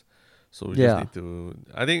postings. So we just need to.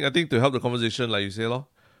 I think to help the conversation, like you say,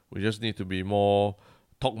 we just need to be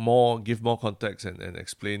talk more, give more context, and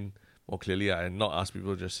explain more clearly, and not ask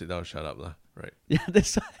people to just sit down and shut up, right? Yeah,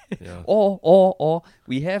 that's right. Yeah. Or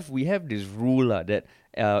we have this rule that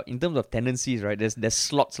in terms of tenancies, right? There's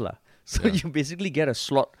slots, So you basically get a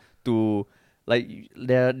slot to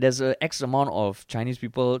there's a X amount of Chinese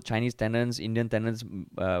people, Chinese tenants, Indian tenants,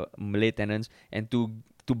 Malay tenants, and to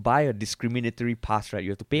buy a discriminatory pass, right,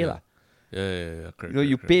 you have to pay lah. Yeah. Correct.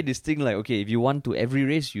 You pay this thing like, okay, if you want to every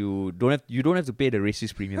race, you don't have to pay the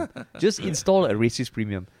racist premium. Just install a racist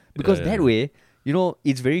premium, because that way,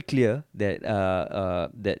 it's very clear that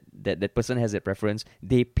that person has that preference.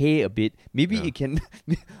 They pay a bit. Maybe it can.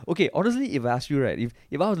 Okay, honestly, if I ask you, right, if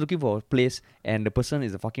I was looking for a place and the person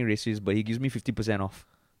is a fucking racist, but he gives me 50% off.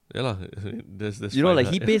 Yeah lah. That's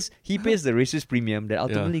he pays the racist premium that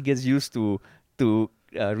ultimately gets used to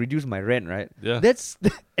reduce my rent, right? Yeah. That's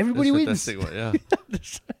everybody wins. Fantastic, yeah.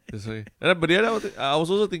 That's right. But the other, I was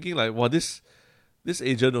also thinking like, well, this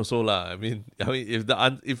agent also lah. I mean,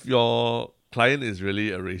 if your client is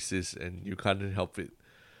really a racist and you can't help it,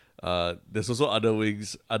 there's also other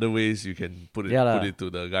ways you can put it to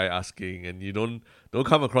the guy asking, and you don't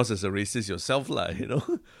come across as a racist yourself lah.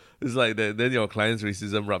 It's like that. Then your client's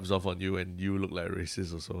racism rubs off on you, and you look like a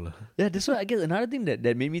racist also lah. Yeah, that's why I guess another thing that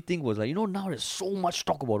made me think was like, now there's so much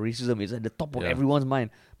talk about racism. It's at the top of everyone's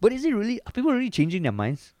mind. But is it really? Are people really changing their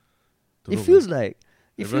minds? It feels like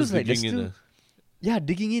they're still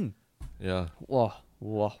digging in. Yeah. Wow.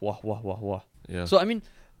 Yeah. So I mean,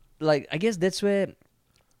 like, I guess that's where,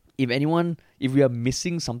 if we are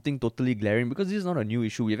missing something totally glaring, because this is not a new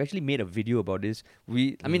issue, we've actually made a video about this.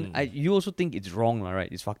 You also think it's wrong,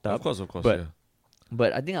 right? It's fucked up. Of course,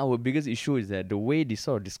 But I think our biggest issue is that the way these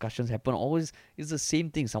sort of discussions happen always is the same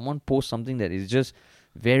thing. Someone posts something that is just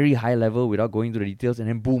very high level without going into the details, and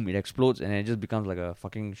then boom, it explodes, and it just becomes like a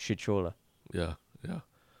fucking shit show lah. Yeah.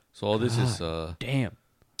 So all this is damn.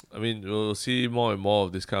 I mean, we'll see more and more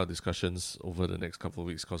of this kind of discussions over the next couple of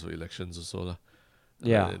weeks because of elections or so lah.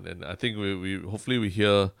 Yeah. And I think we hopefully we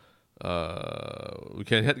hear, we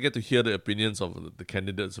can get to hear the opinions of the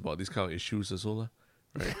candidates about these kind of issues as well,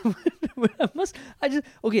 right?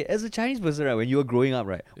 As a Chinese person, right, when you were growing up,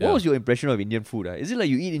 right, what was your impression of Indian food? Is it like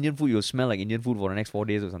you eat Indian food, you'll smell like Indian food for the next 4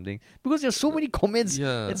 days or something? Because there's so many comments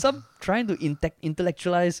and some trying to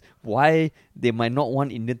intellectualize why they might not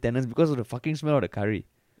want Indian tenants because of the fucking smell of the curry.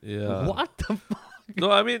 Yeah. What the fuck? No,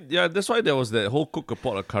 I mean, that's why there was that whole cook a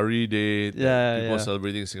pot of curry day that people were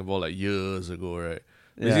celebrating in Singapore like years ago, right?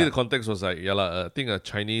 Basically, the context was like, I think a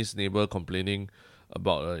Chinese neighbor complaining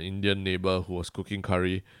about an Indian neighbor who was cooking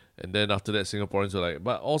curry, and then after that, Singaporeans were like,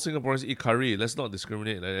 but all Singaporeans eat curry, let's not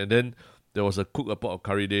discriminate. And then there was a cook a pot of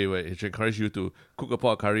curry day where it encouraged you to cook a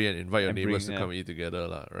pot of curry and invite your neighbors to come eat together,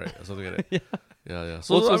 right? Or something like that. Yeah.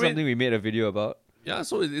 So also something we made a video about. Yeah,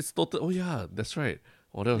 so it's total. Oh yeah, that's right.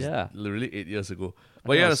 Oh, that was literally 8 years ago.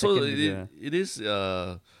 But so it is.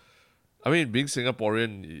 I mean, being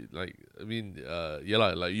Singaporean, like, I mean,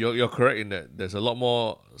 like you're correct in that there's a lot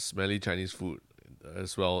more smelly Chinese food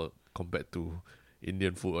as well compared to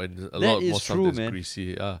Indian food, and a lot more stuff that's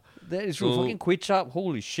greasy. Yeah, that is true. Fucking kway chap,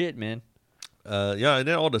 holy shit, man. And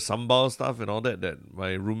then all the sambal stuff and all that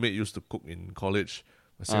my roommate used to cook in college.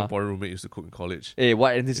 A Singaporean roommate used to cook in college. Hey,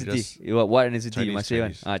 what ethnicity? What ethnicity? Chinese, you must say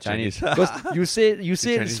Chinese. one. Chinese. Because you say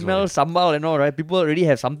it smell sambal and all, right? People already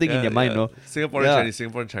have something in their mind, no?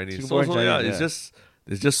 Singaporean Chinese. Chinese,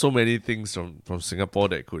 there's just so many things from Singapore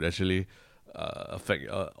that could actually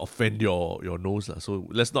offend your nose lah. So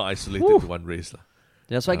let's not isolate it to one race lah.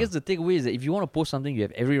 Yeah. So I guess the takeaway is that if you want to post something, you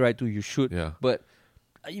have every right to. You should. Yeah. But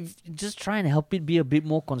just try and help it be a bit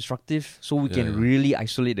more constructive, so we can really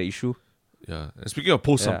isolate the issue. Yeah, and speaking of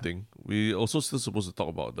post something, we also still supposed to talk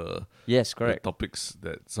about the topics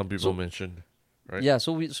that some people mentioned, right? Yeah,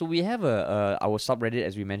 so we have our subreddit,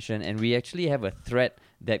 as we mentioned, and we actually have a thread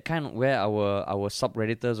that kind of where our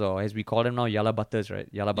subredditors, or as we call them now, Yala Butters,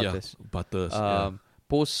 right? Yala Butters. Yeah, Butters.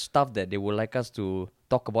 Post stuff that they would like us to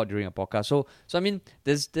talk about during a podcast. So I mean,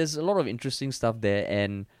 there's a lot of interesting stuff there,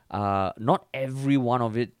 and not every one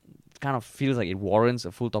of it kind of feels like it warrants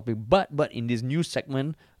a full topic, but in this new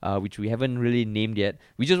segment, which we haven't really named yet,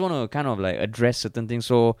 we just want to kind of like address certain things.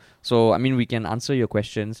 So I mean, we can answer your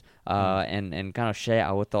questions and kind of share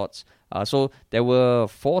our thoughts. So there were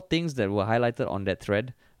 4 things that were highlighted on that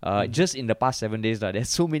thread. Just in the past 7 days, there's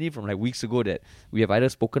so many from like weeks ago that we have either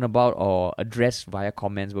spoken about or addressed via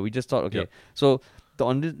comments. But we just thought, okay, so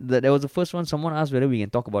there was the first one. Someone asked whether we can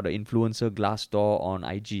talk about the influencer Glassdoor on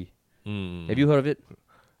IG. Have you heard of it?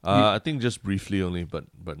 I think just briefly only, but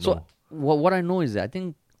no. So what I know is that I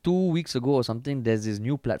think 2 weeks ago or something, there's this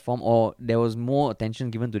new platform, or there was more attention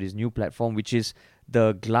given to this new platform, which is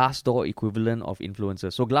the Glassdoor equivalent of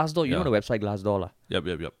influencers. So Glassdoor, you know the website Glassdoor lah.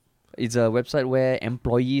 Yep. It's a website where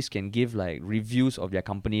employees can give like reviews of their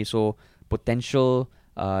company. So potential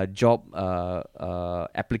job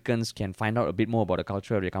applicants can find out a bit more about the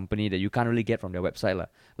culture of your company that you can't really get from their website lah.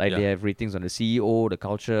 Like they have ratings on the CEO, the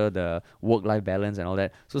culture, the work-life balance and all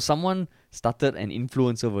that. So someone started an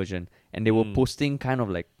influencer version and they were posting kind of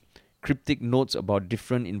like cryptic notes about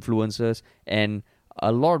different influencers, and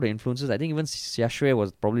a lot of the influencers, I think even Xia Shui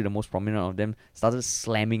was probably the most prominent of them, started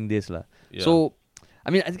slamming this lah. So I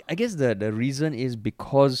mean, I guess the reason is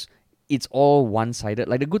because it's all one-sided.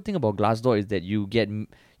 Like the good thing about Glassdoor is that you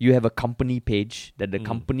have a company page that the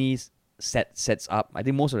company sets up. I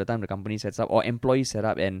think most of the time the company sets up or employees set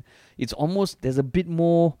up, and it's almost, there's a bit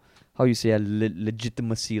more, how you say,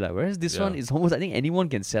 legitimacy lah. Whereas this one is almost, I think anyone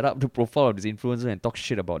can set up the profile of this influencer and talk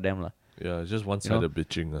shit about them lah. Yeah, it's just one-sided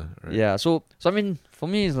bitching right? Yeah, so I mean, for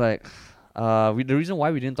me it's like, the reason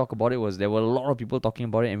why we didn't talk about it was there were a lot of people talking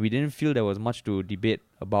about it, and we didn't feel there was much to debate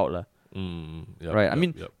about lah. Right. I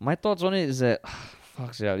mean, my thoughts on it is that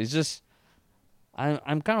fuck yeah, it's just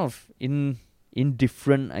I'm kind of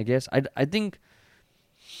indifferent, I guess. I think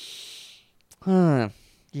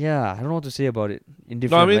yeah, I don't know what to say about it.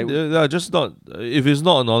 Indifferent. No, I mean, just not, if it's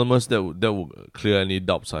not anonymous, that will clear any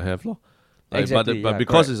doubts I have, lor. Like, exactly, but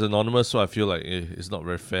because it's anonymous, so I feel like it's not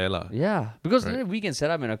very fair lah. Yeah, because then we can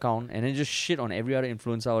set up an account and then just shit on every other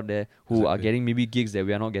influencer out there who are getting maybe gigs that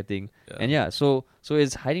we are not getting. And so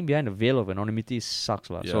it's hiding behind the veil of anonymity sucks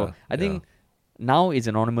lah. So I think now it's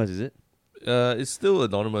anonymous, is it? It's still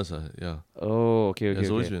anonymous, yeah. Oh, okay. It's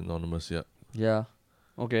always been anonymous, yeah. Yeah.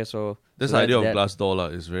 Okay, so this idea of Glassdoor lah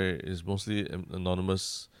is mostly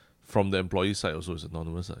anonymous from the employee side. Also, it's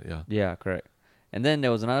anonymous, yeah. Yeah, correct. And then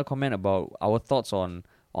there was another comment about our thoughts on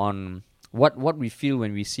what we feel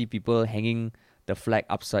when we see people hanging the flag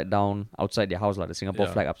upside down outside their house, like the Singapore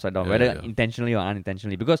flag upside down, whether intentionally or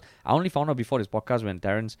unintentionally. Because I only found out before this podcast when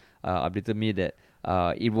Terrence updated me that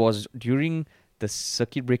it was during the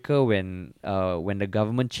circuit breaker when the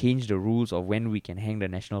government changed the rules of when we can hang the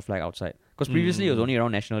national flag outside. Because previously it was only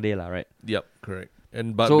around National Day, right? Yep, correct.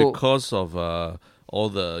 But because of all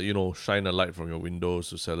the, shine a light from your windows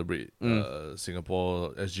to celebrate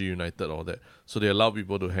Singapore, SG United, all that. So they allow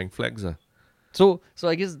people to hang flags. So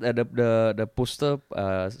I guess the poster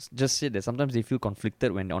just said that sometimes they feel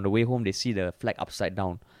conflicted when on the way home they see the flag upside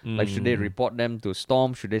down. Like, should they report them to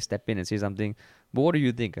Storm? Should they step in and say something? But what do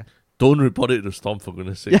you think? Don't report it to Storm, for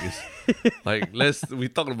goodness sake. We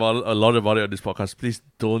talked about a lot about it on this podcast. Please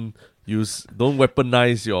don't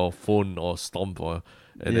weaponize your phone or Storm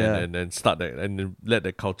and then start that, and then let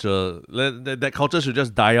that culture. That culture should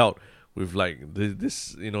just die out with like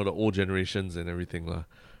this the old generations and everything lah.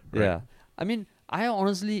 Right? Yeah, I mean, I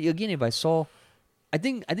honestly, again, if I saw, I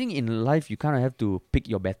think in life you kind of have to pick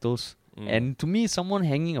your battles. And to me, someone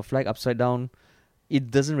hanging a flag upside down, it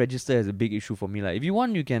doesn't register as a big issue for me. Like, if you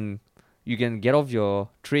want, you can get off your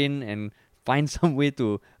train and find some way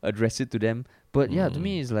to address it to them. But yeah, to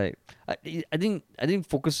me, it's like I think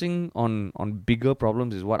focusing on bigger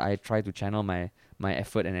problems is what I try to channel my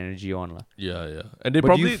effort and energy on. Yeah. And they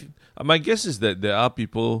probably, my guess is that there are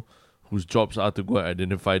people whose jobs are to go and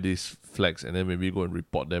identify these flags and then maybe go and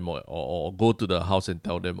report them or go to the house and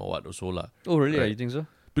tell them or what also lah. Oh really? Right? You think so?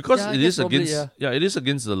 Because it is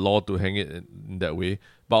against the law to hang it in that way.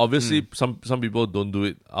 But obviously, some people don't do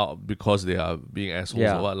it out because they are being assholes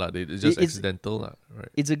or what lah. It's just accidental lah, right?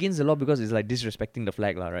 It's against the law because it's like disrespecting the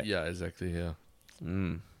flag lah, right? Yeah, exactly. Yeah.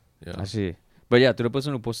 Yeah. I see. But yeah, to the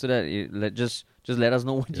person who posted that, just let us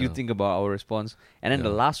know what you think about our response. And then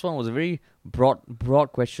the last one was a very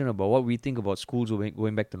broad question about what we think about schools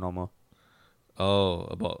going back to normal.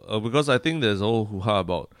 Because I think there's all hoo-ha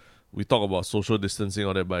about. We talk about social distancing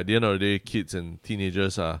or that, but at the end of the day, kids and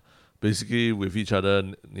teenagers are basically with each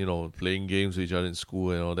other, playing games with each other in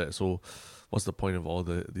school and all that. So what's the point of all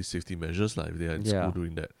these safety measures if they are in school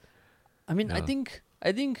doing that? I mean, I think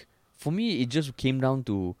for me, it just came down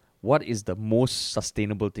to what is the most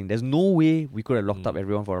sustainable thing. There's no way we could have locked up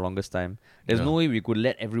everyone for the longest time. There's no way we could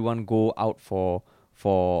let everyone go out for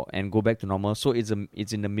and go back to normal. So it's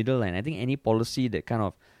in the middle, and I think any policy that kind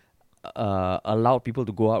of allowed people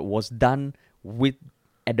to go out was done with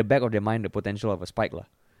at the back of their mind the potential of a spike lah.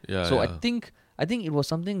 So I think it was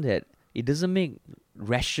something that it doesn't make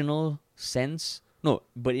rational sense. No,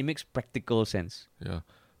 but it makes practical sense. Yeah,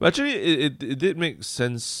 but actually it did make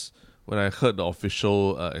sense when I heard the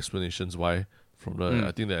official explanations why from the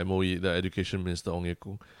I think the MOE, the Education Minister Ong Ye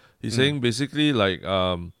Kung. He's saying basically like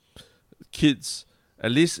kids, at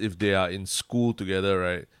least if they are in school together,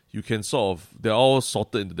 right? You can they're all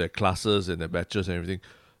sorted into their classes and their batches and everything.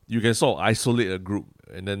 You can sort of isolate a group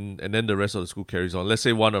and then the rest of the school carries on. Let's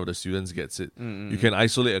say one of the students gets it. You can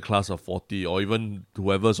isolate a class of 40 or even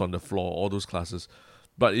whoever's on the floor, all those classes.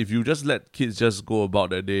 But if you just let kids just go about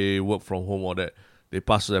their day, work from home, or that they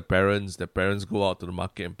pass to their parents go out to the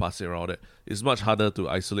market and pass it around, that it's much harder to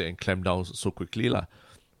isolate and clamp down so quickly lah.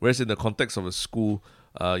 Whereas in the context of a school,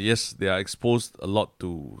 yes, they are exposed a lot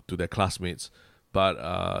to their classmates. But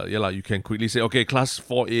you can quickly say, okay, class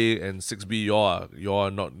 4A and 6B, you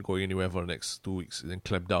are not going anywhere for the next 2 weeks, and then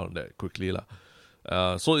clamp down that quickly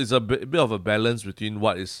lah. So it's a bit of a balance between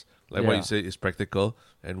what is what you say is practical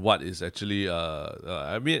and what is actually.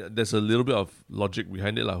 I mean, there's a little bit of logic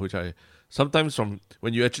behind it lah, which I sometimes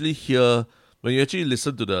when you actually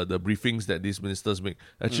listen to the briefings that these ministers make,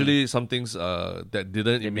 actually some things that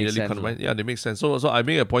didn't immediately come to mind, they make sense. So I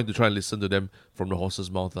make a point to try and listen to them from the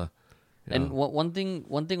horse's mouth lah. Yeah. And one thing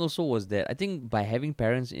also was that I think by having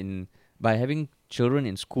children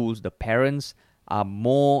in schools, the parents are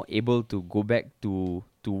more able to go back to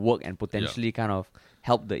work and potentially kind of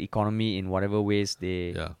help the economy in whatever ways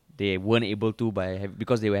they weren't able to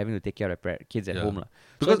because they were having to take care of their kids at home.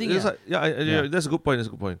 Because so that's a good point.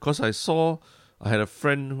 Because I had a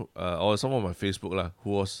friend or someone on my Facebook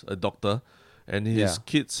who was a doctor, and his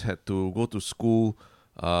kids had to go to school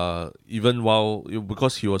even while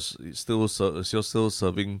because he was still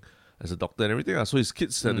serving as a doctor and everything. So his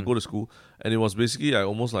kids had to go to school, and it was basically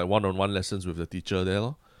almost like one-on-one lessons with the teacher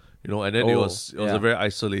there. And then it was a very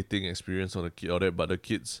isolating experience for the kid, but the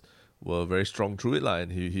kids were very strong through it,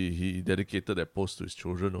 and he dedicated that post to his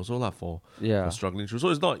children also for struggling through. So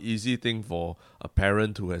it's not an easy thing for a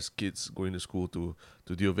parent who has kids going to school to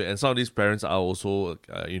deal with it. And some of these parents are also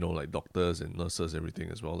like doctors and nurses,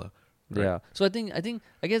 everything as well. Right. Yeah. So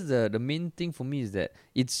I guess the main thing for me is that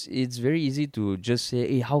it's very easy to just say,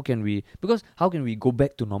 hey, how can we go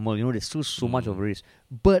back to normal? There's still so much of a risk.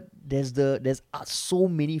 But there's so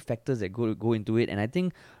many factors that go into it, and I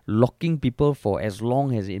think locking people for as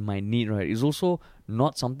long as it might need, right, is also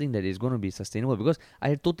not something that is going to be sustainable. Because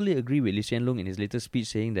I totally agree with Lee Hsien Loong in his latest speech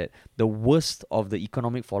saying that the worst of the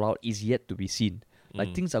economic fallout is yet to be seen.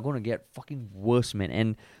 Like things are going to get fucking worse, man.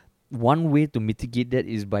 And one way to mitigate that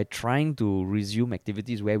is by trying to resume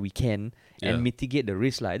activities where we can and mitigate the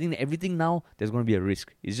risk. I think that everything now, there's going to be a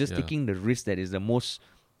risk. It's just taking the risk that is the most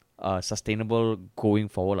sustainable going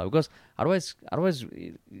forward. Because otherwise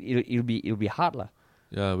it'll be hard.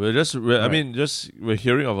 Yeah, we're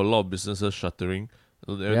hearing of a lot of businesses shuttering.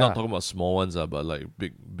 We're not talking about small ones, but like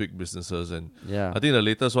big businesses. And I think the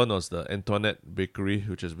latest one was the Antoinette Bakery,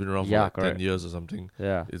 which has been around for 10 years or something.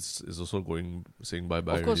 Yeah, it's also saying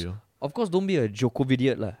bye-bye already. Of course, don't be a Djokovic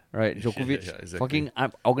idiot, right? Djokovic exactly. fucking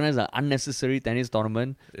organized an unnecessary tennis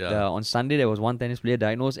tournament. On Sunday, there was one tennis player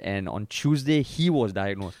diagnosed, and on Tuesday, he was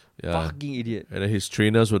diagnosed. Fucking idiot. And then his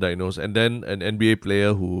trainers were diagnosed. And then an NBA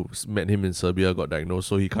player who met him in Serbia got diagnosed,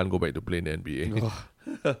 so he can't go back to play in the NBA.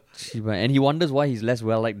 And he wonders why he's less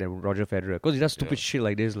well liked than Roger Federer, because he does stupid shit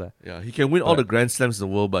like this. Yeah, he can win all the Grand Slams in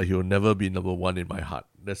the world, but he'll never be number one in my heart.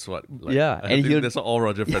 That's what. And that's what all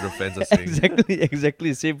Roger Federer fans are saying.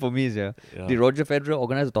 Exactly. Same for me. Did Roger Federer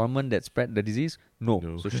organize a tournament that spread the disease?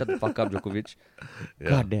 No. So shut the fuck up, Djokovic.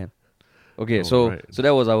 God damn. Okay, so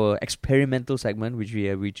that was our experimental segment, which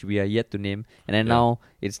we are yet to name, and then now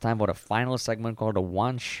it's time for the final segment called the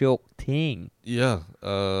One Shiok Thing. Yeah.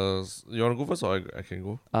 You want to go first, or I can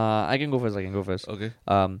go? I can go first. Okay.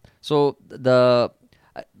 So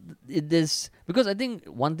it is because I think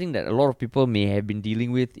one thing that a lot of people may have been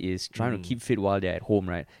dealing with is trying to keep fit while they're at home,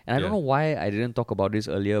 right? And I don't know why I didn't talk about this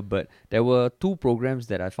earlier, but there were two programs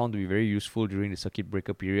that I found to be very useful during the circuit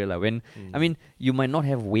breaker period. I mean, you might not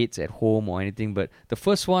have weights at home or anything, but the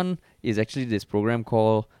first one is actually this program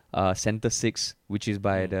called Center 6, which is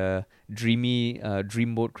by the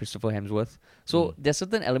dreamboat Christopher Hemsworth. So there's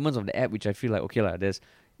certain elements of the app which I feel like, okay,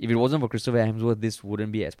 if it wasn't for Christopher Hemsworth, this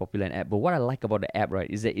wouldn't be as popular an app. But what I like about the app, right,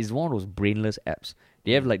 is that it's one of those brainless apps.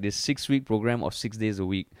 They have like this 6-week program of 6 days a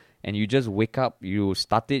week, and you just wake up, you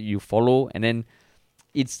start it, you follow, and then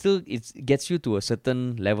it gets you to a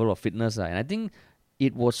certain level of fitness. And I think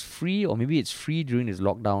it was free, or maybe it's free during this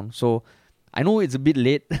lockdown. So I know it's a bit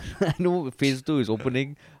late. I know phase 2 is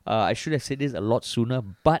opening. I should have said this a lot sooner,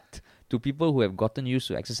 but to people who have gotten used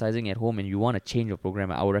to exercising at home and you want to change your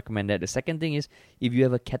program, I would recommend that. The second thing is, if you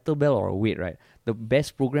have a kettlebell or a weight, right, the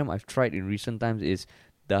best program I've tried in recent times is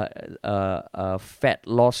the fat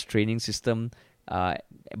loss training system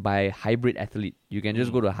by Hybrid Athlete. You can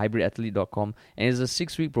just go to hybridathlete.com, and it's a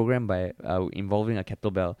 6-week program by involving a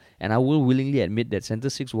kettlebell. And I will willingly admit that Center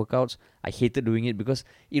 6 workouts, I hated doing it because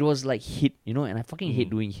it was like HIIT, and I fucking hate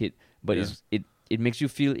doing HIIT. But it makes you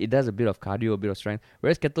feel, it does a bit of cardio, a bit of strength.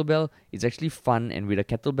 Whereas kettlebell, it's actually fun, and with a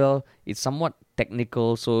kettlebell, it's somewhat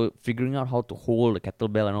technical. So figuring out how to hold a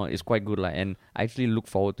kettlebell and all is quite good, like. And I actually look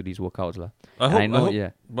forward to these workouts, lah. I hope,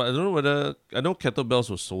 Yeah. But I don't know whether I know kettlebells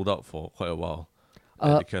were sold out for quite a while.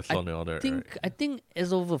 Decathlon and all that, right? I think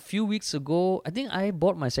as of a few weeks ago, I think I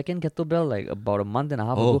bought my second kettlebell like about a month and a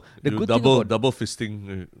half ago. The good thing about double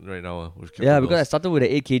fisting right now with kettlebells. yeah, because I started with an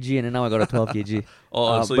 8 kg and then now I got a 12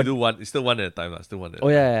 kg. So you do one, it's still one at a time, still one at a time.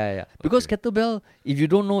 Yeah. Because kettlebell, if you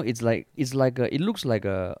don't know, it looks like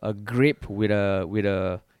a grape with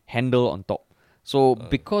a handle on top. So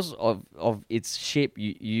because of its shape,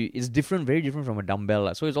 it's different, very different from a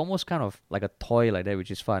dumbbell. So it's almost kind of like a toy like that, which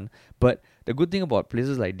is fun. But the good thing about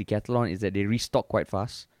places like Decathlon is that they restock quite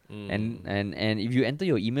fast. And if you enter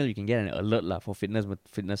your email, you can get an alert for fitness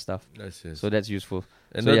stuff. Yes. So that's useful.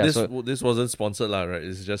 And so, then this wasn't sponsored, right?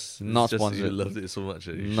 It's just sponsored. You loved it so much.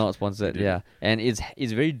 Not sponsored, yeah. And it's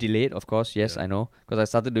very delayed, of course. Yes, I know, because I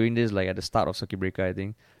started doing this like at the start of Circuit Breaker, I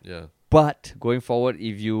think. Yeah. But going forward,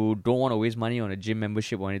 if you don't want to waste money on a gym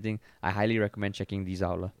membership or anything, I highly recommend checking these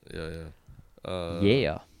out, lah.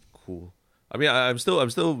 Yeah. Cool. I mean, I'm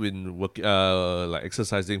still been working, like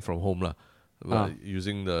exercising from home, lah.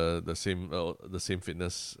 Using the same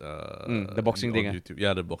fitness. The boxing thing. YouTube.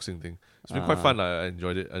 Yeah, the boxing thing. It's been quite fun. I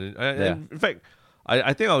enjoyed it. And in fact,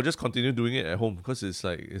 I think I'll just continue doing it at home, because it's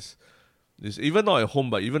even not at home,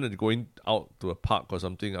 but even going out to a park or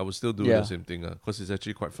something, I would still do the same thing, because it's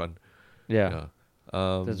actually quite fun. Yeah.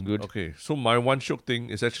 That's good. Okay, so my one shock thing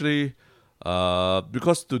is actually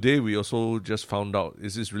because today we also just found out,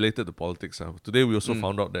 this is related to politics. Today we also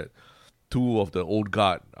found out that 2 of the old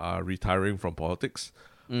guard are retiring from politics.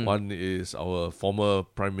 One is our former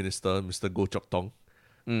Prime Minister, Mr. Goh Chok Tong,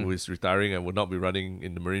 who is retiring and will not be running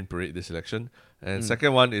in the Marine Parade this election. And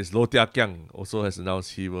second one is Low Tia Kiang, also has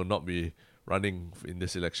announced he will not be running in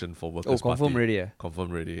this election for Workers' Party. Confirmed already.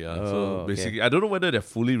 Confirmed already, yeah. So basically, I don't know whether they're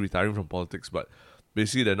fully retiring from politics, but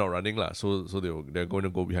basically they're not running, lah. So they're going to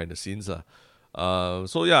go behind the scenes, lah.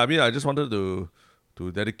 So yeah, I mean, I just wanted to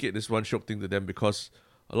dedicate this one shock thing to them, because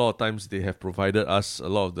a lot of times they have provided us a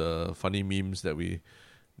lot of the funny memes that we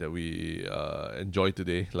enjoy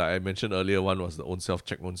today. Like I mentioned earlier, one was the own self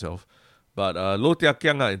check oneself. But Low Tia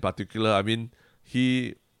Kiang in particular, I mean,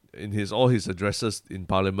 he in all his addresses in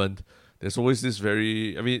Parliament, there's always this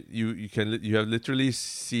very, I mean, you have literally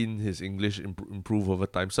seen his English improve over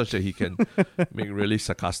time, such that he can make really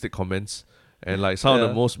sarcastic comments. And like some of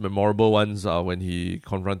the most memorable ones are when he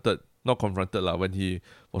when he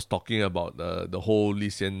was talking about the whole Lee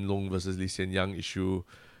Hsien Loong versus Lee Hsien Yang issue.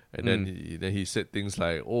 And then he said things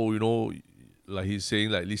like, like he's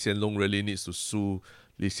saying like Lee Hsien Loong really needs to sue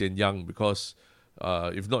Lee Hsien Yang, because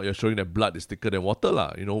if not, you're showing that blood is thicker than water,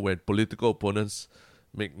 lah. When political opponents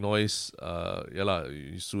make noise,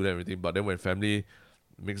 you sue them, everything. But then when family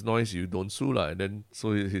makes noise, you don't sue, lah. And then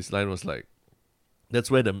so his line was like,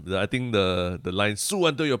 that's where I think the line "sue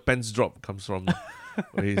until your pants drop" comes from.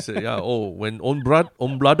 Where he said, when own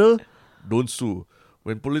brother, don't sue.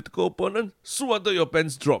 When political opponent, sue until your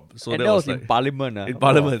pants drop. So and that was in Parliament. In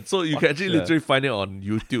Parliament. So you can actually literally find it on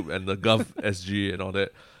YouTube and the Gov SG and all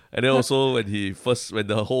that. And then also when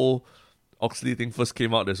the whole Oxley thing first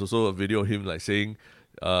came out, there's also a video of him like saying,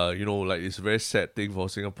 like it's a very sad thing for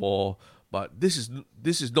Singapore, but this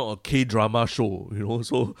is not a K-drama show,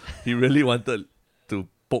 So he really wanted to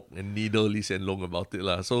poke and needle Lee Hsien Loong about it,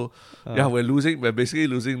 lah. So we're basically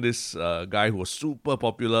losing this guy who was super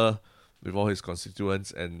popular with all his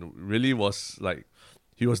constituents, and really was like,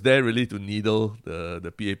 he was there really to needle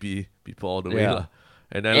the PAP people all the way, lah.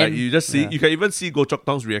 And then like you just see, you can even see Goh Chok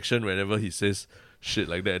Tong's reaction whenever he says shit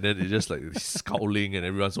like that, and then it's just like he's scowling and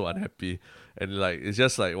everyone's so unhappy, and like it's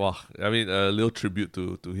just like, wow. I mean, a little tribute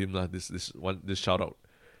to him, lah. This shout out.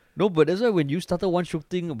 No, but that's why when you started one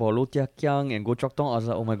shooting about Low Tia Kiang and Goh Chok Tong, I was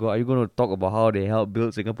like, oh my god, are you going to talk about how they helped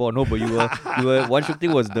build Singapore? No, but you were one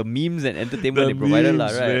shooting was the memes and entertainment they provided, lah,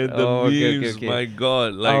 right? Man, memes, my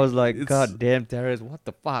god. Like, I was like, god damn, Terrace, what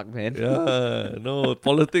the fuck, man? Yeah, no,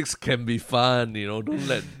 politics can be fun, Don't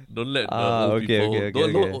let the old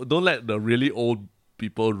people don't let the really old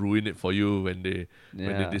people ruin it for you when they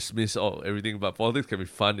dismiss everything. But politics can be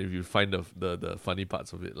fun if you find the funny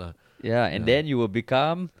parts of it, lah. Yeah, and then you will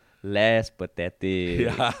become less pathetic.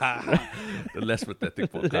 Yeah, the less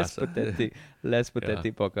pathetic podcast. less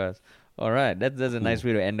pathetic podcast. All right, that's a nice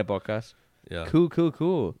way to end the podcast. Yeah, cool.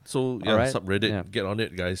 So subreddit, get on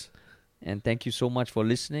it, guys. And thank you so much for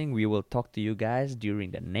listening. We will talk to you guys during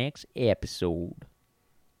the next episode.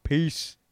 Peace.